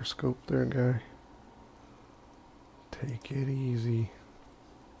microscope there, guy. Take it easy.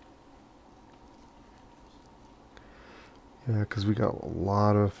 Yeah, because we got a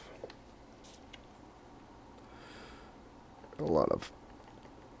lot of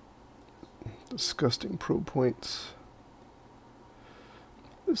disgusting probe points.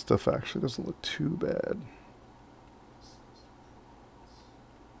 This stuff actually doesn't look too bad.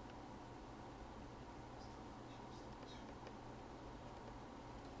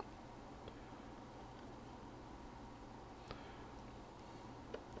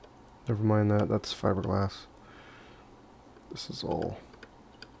 Never mind that, that's fiberglass. This is all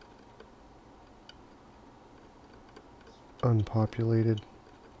unpopulated.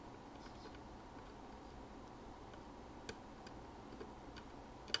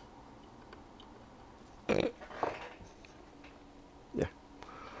 Yeah.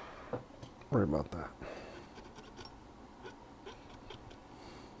 Worry about that.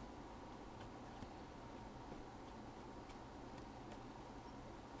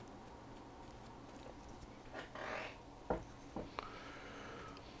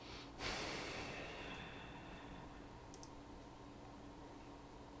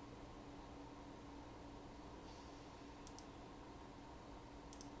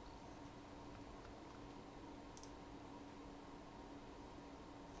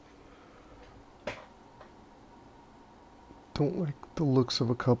 Don't like the looks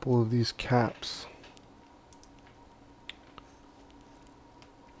of a couple of these caps.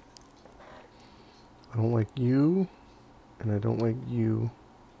 I don't like you, and I don't like you.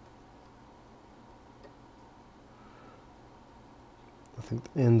 I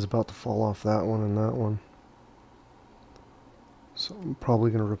think the end's about to fall off that one and that one. So I'm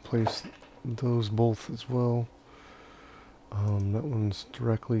probably going to replace those both as well. That one's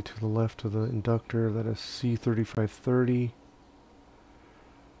directly to the left of the inductor. That is C3530.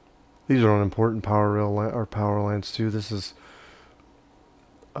 These are unimportant power rail or power lines too. This is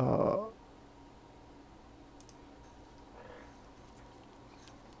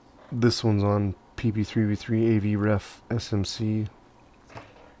this one's on PP3V3 AV Ref SMC,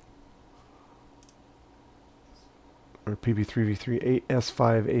 or PP3V3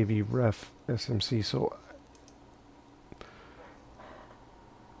 S5 AV Ref SMC. So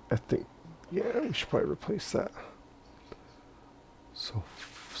I think, yeah, we should probably replace that. So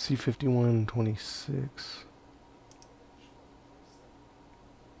C5126.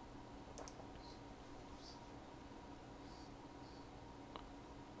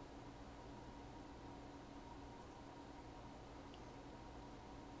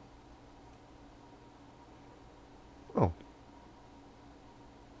 Oh.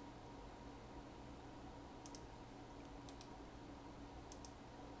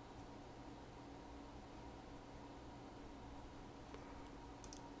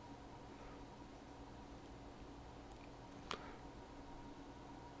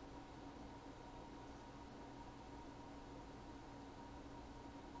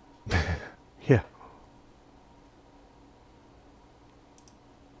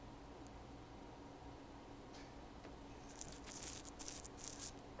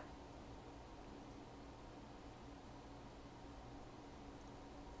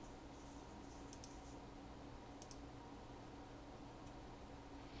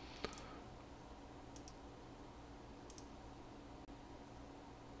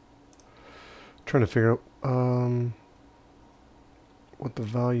 Trying to figure out what the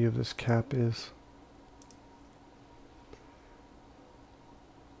value of this cap is.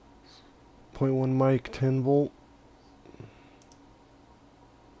 0.1 mic, 10 volt.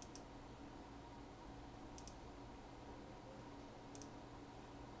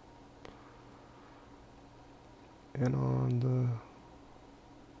 And on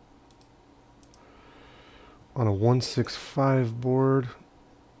a 165 board,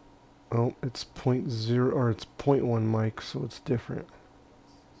 oh, it's 0.0 or it's 0.1 mic, so it's different.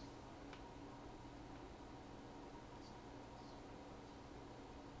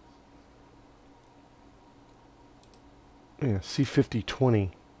 Yeah,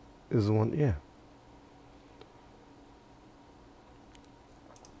 C5020 is the one, yeah.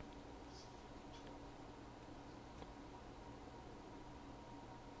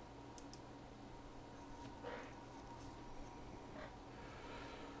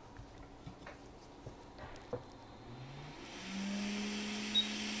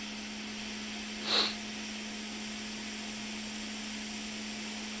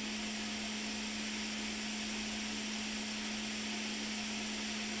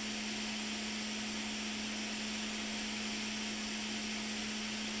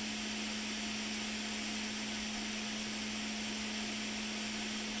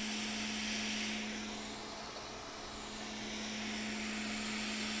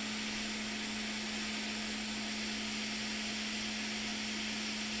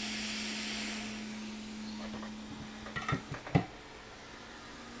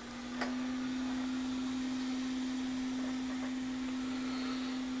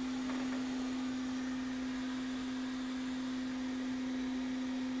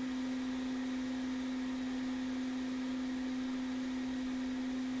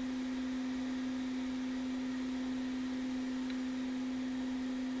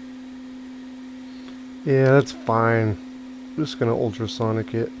 Yeah, that's fine. I'm just gonna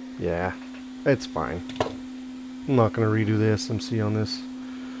ultrasonic it. Yeah, it's fine. I'm not gonna redo the SMC on this.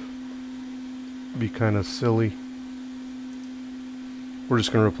 Be kind of silly. We're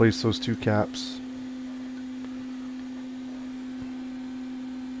just gonna replace those two caps.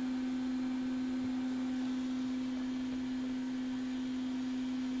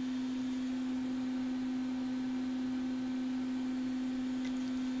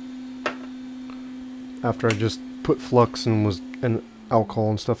 After I just put flux and alcohol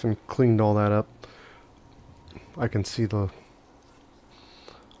and stuff and cleaned all that up, I can see all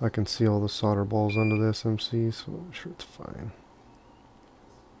the solder balls under the SMC, so I'm sure it's fine.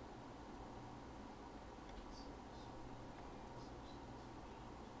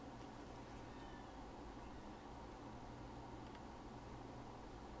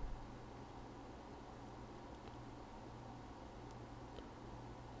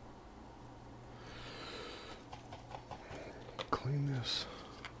 Clean this.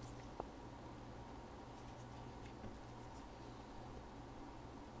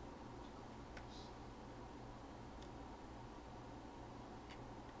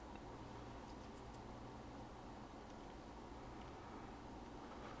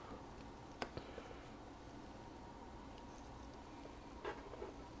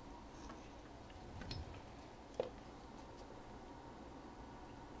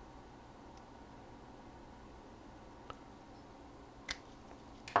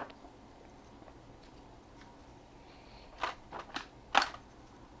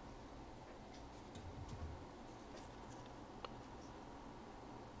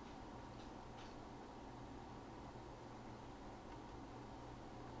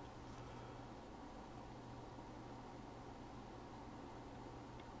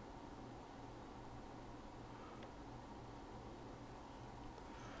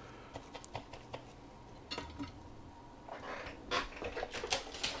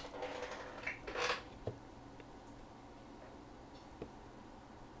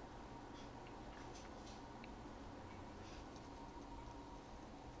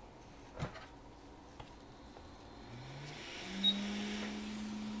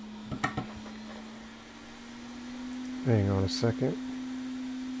 Hang on a second.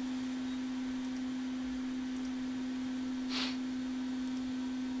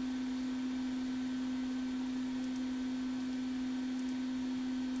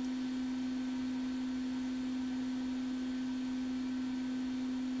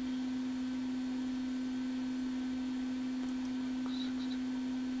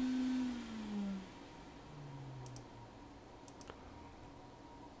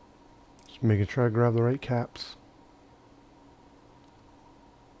 Just making sure I grab the right caps.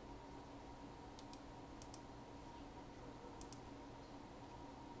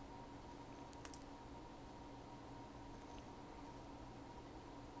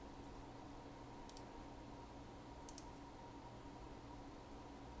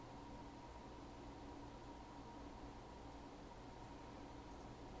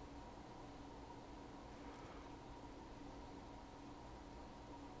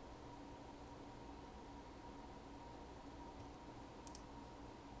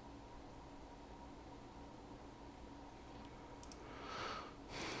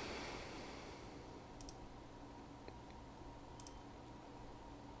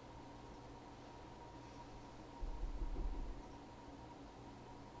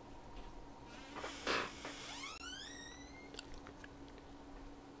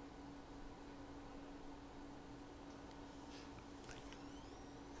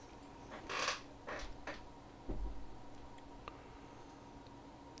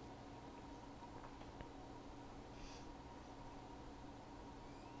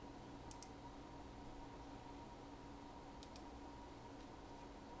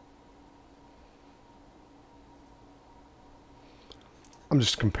 I'm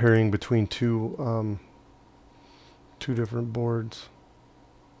just comparing between two different boards.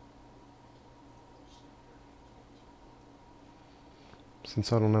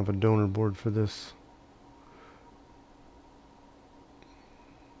 Since I don't have a donor board for this.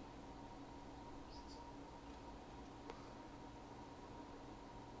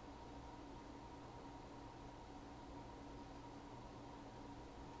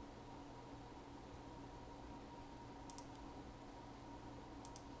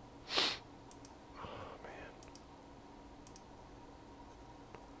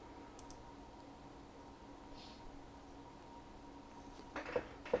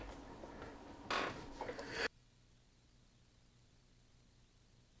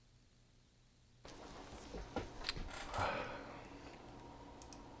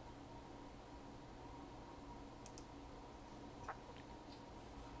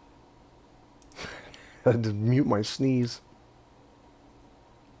 I had to mute my sneeze.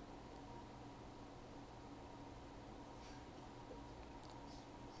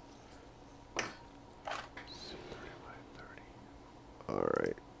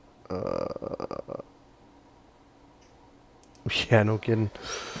 Alright. Yeah, no kidding.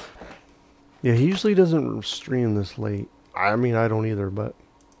 Yeah, he usually doesn't stream this late. I mean, I don't either, but...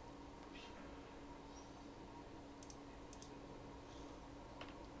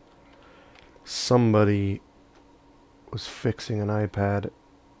 Somebody was fixing an iPad.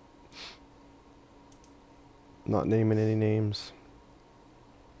 Not naming any names.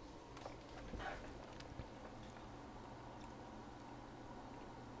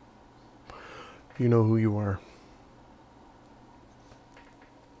 You know who you are.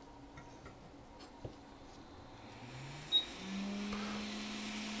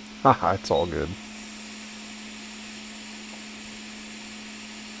 Haha, it's all good.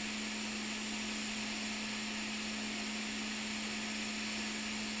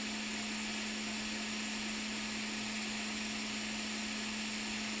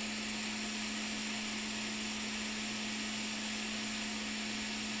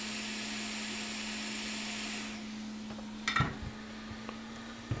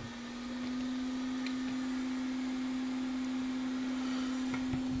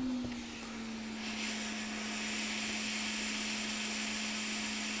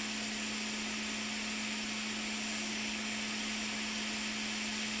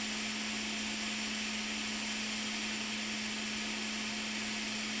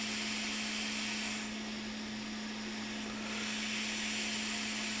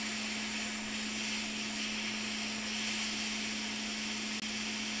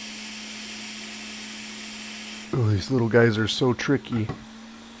 Oh, these little guys are so tricky.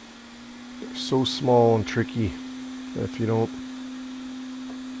 They're so small and tricky. If you don't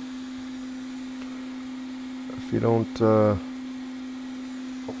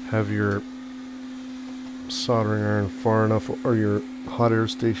have your soldering iron far enough, or your hot air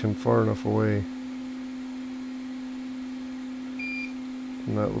station far enough away,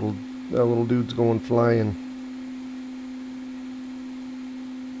 and that little dude's going flying.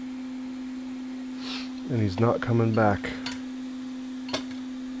 And he's not coming back.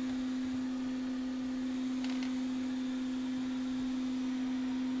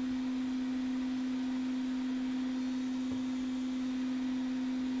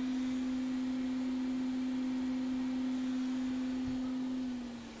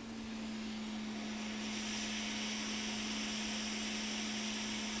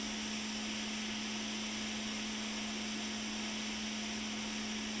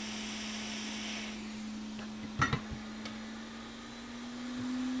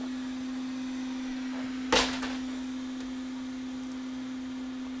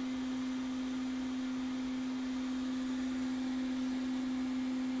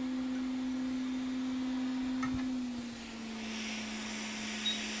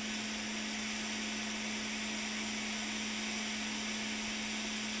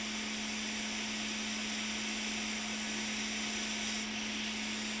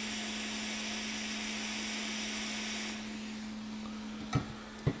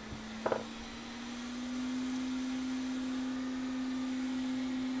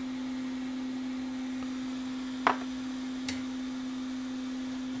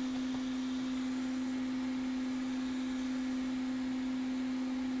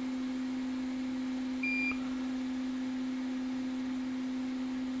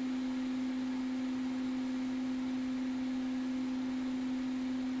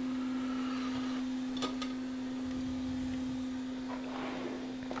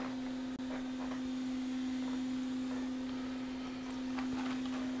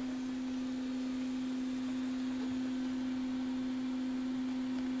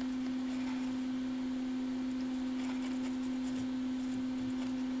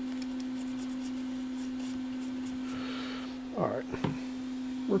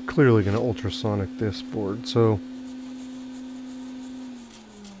 we're clearly going to ultrasonic this board, so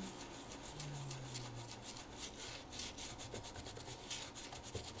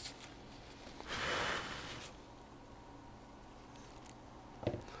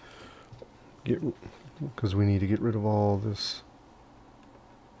because we need to get rid of all this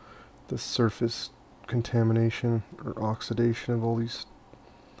surface contamination or oxidation of all these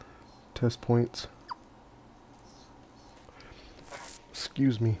test points.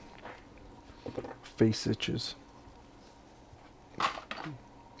 Excuse me. Face itches.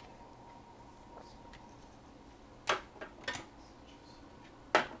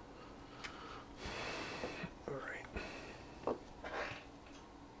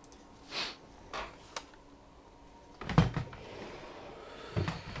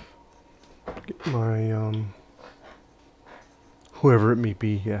 My whoever it may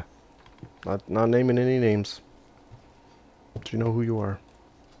be, yeah. Not naming any names. But you know who you are.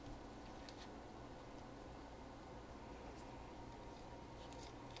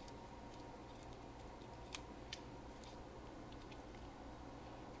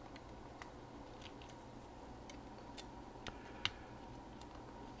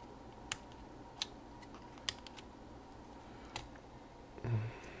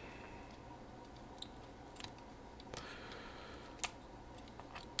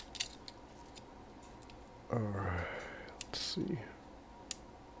 Alright, let's see.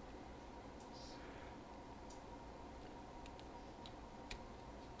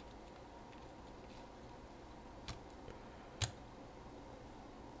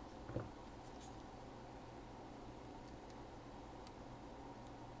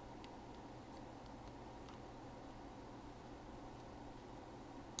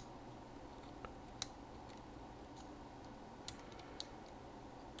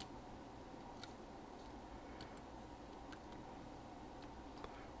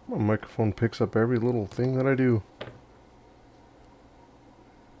 My microphone picks up every little thing that I do.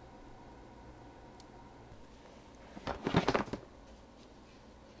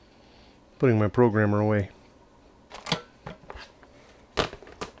 Putting my programmer away.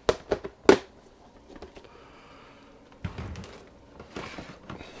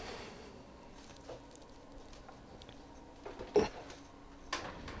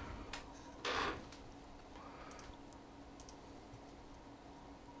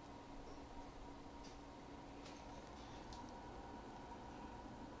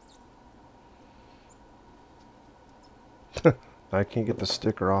 I can't get the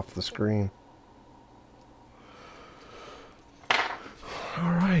sticker off the screen.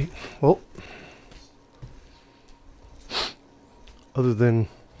 Alright, well, other than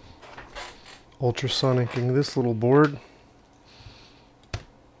ultrasonicking this little board,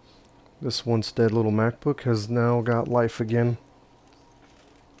 this once dead little MacBook has now got life again.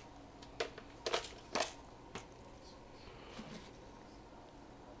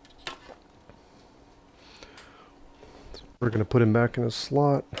 We're going to put him back in his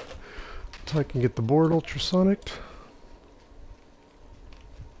slot until I can get the board ultrasonicked.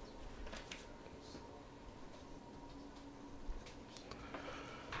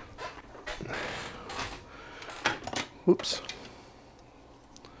 Whoops.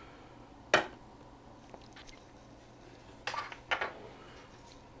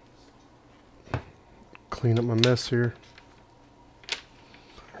 Clean up my mess here.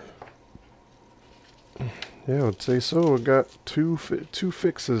 Yeah, I would say so. I got two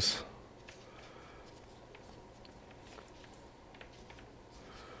fixes.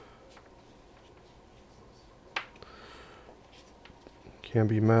 Can't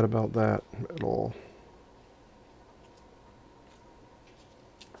be mad about that at all.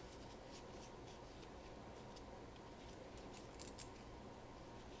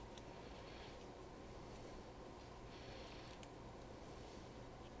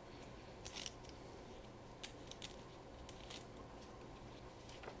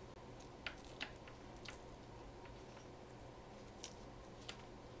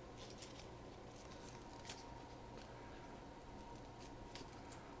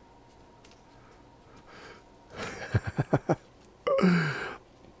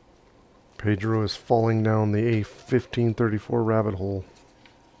 Pedro is falling down the A1534 rabbit hole.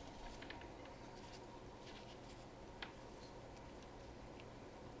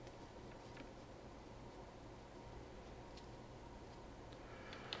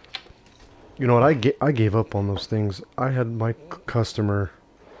 You know what, I gave up on those things. I had my customer,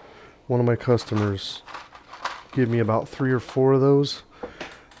 one of my customers, give me about 3 or 4 of those,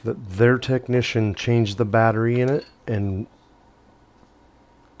 that their technician changed the battery in it and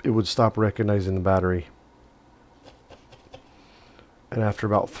it would stop recognizing the battery. And after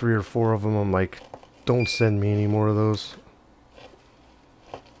about 3 or 4 of them, I'm like, don't send me any more of those.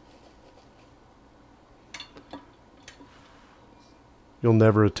 You'll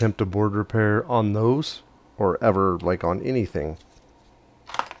never attempt a board repair on those, or ever, like, on anything.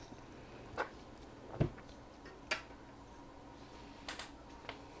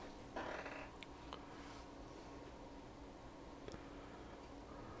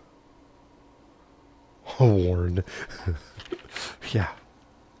 Warned. Yeah.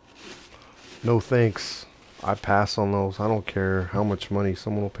 No thanks. I pass on those. I don't care how much money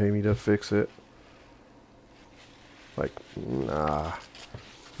someone will pay me to fix it. Like, nah.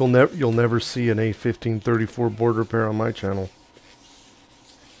 You'll never see an A1534 board repair on my channel.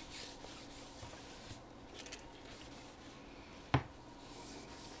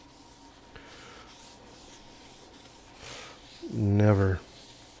 Never.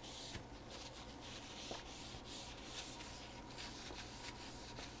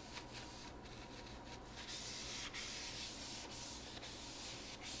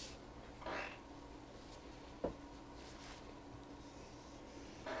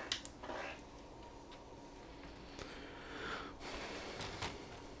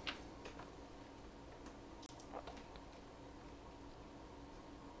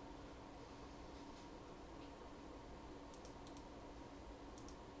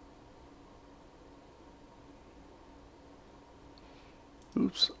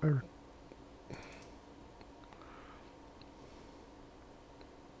 Oops.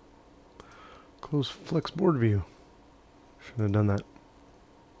 Close flex board view. Shouldn't have done that.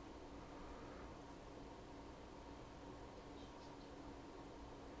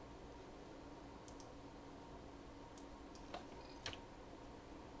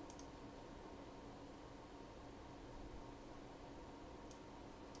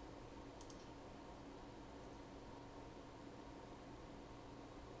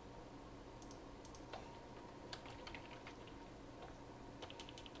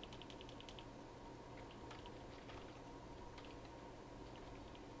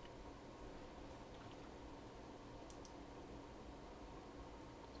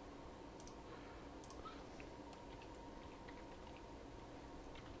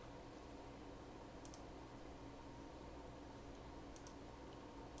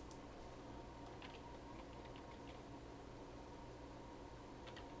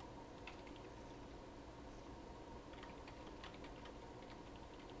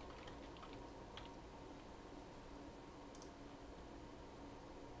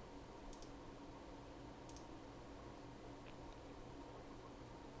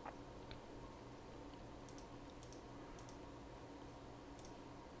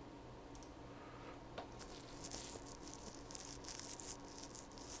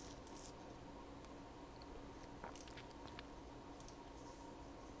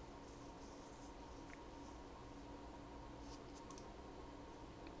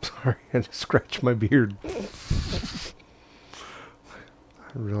 Sorry, I just scratched my beard. I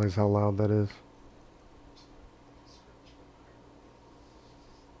didn't realize how loud that is.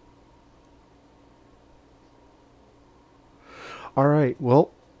 Alright,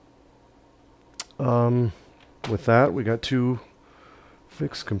 well, with that, we got 2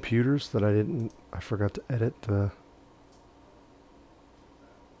 fixed computers that I forgot to edit the...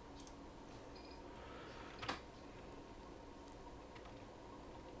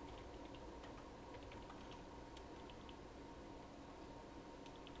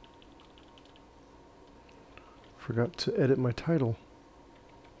 Forgot to edit my title.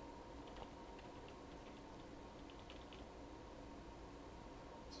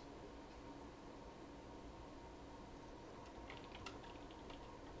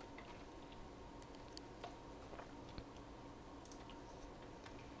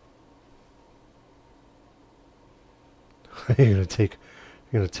 You're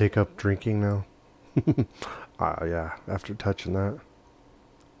gonna take up drinking now? Yeah, after touching that.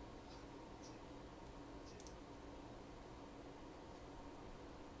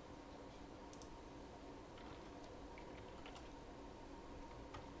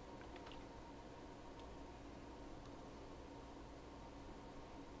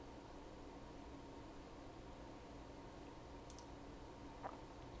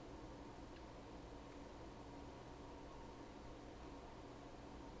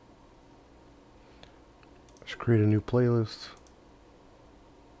 Let's create a new playlist.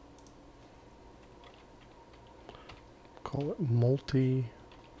 Call it multi-board.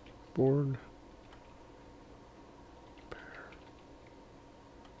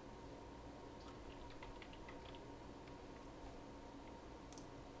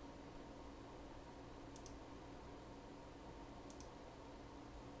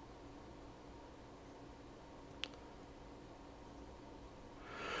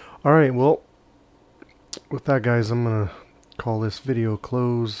 Alright, well, with that, guys, I'm going to call this video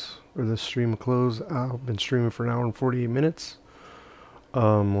close, or this stream close. I've been streaming for an hour and 48 minutes.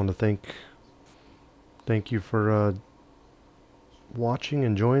 I want to thank you for watching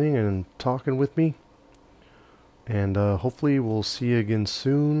and joining and talking with me. And hopefully we'll see you again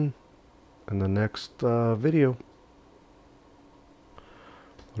soon in the next video.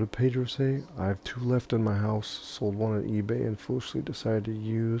 What did Pedro say? I have 2 left in my house. Sold 1 on eBay and foolishly decided to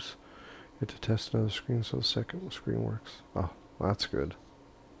use it to test another screen so the second screen works. Oh, that's good.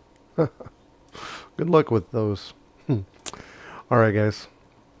 Good luck with those. Alright, guys.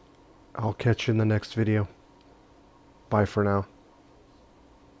 I'll catch you in the next video. Bye for now.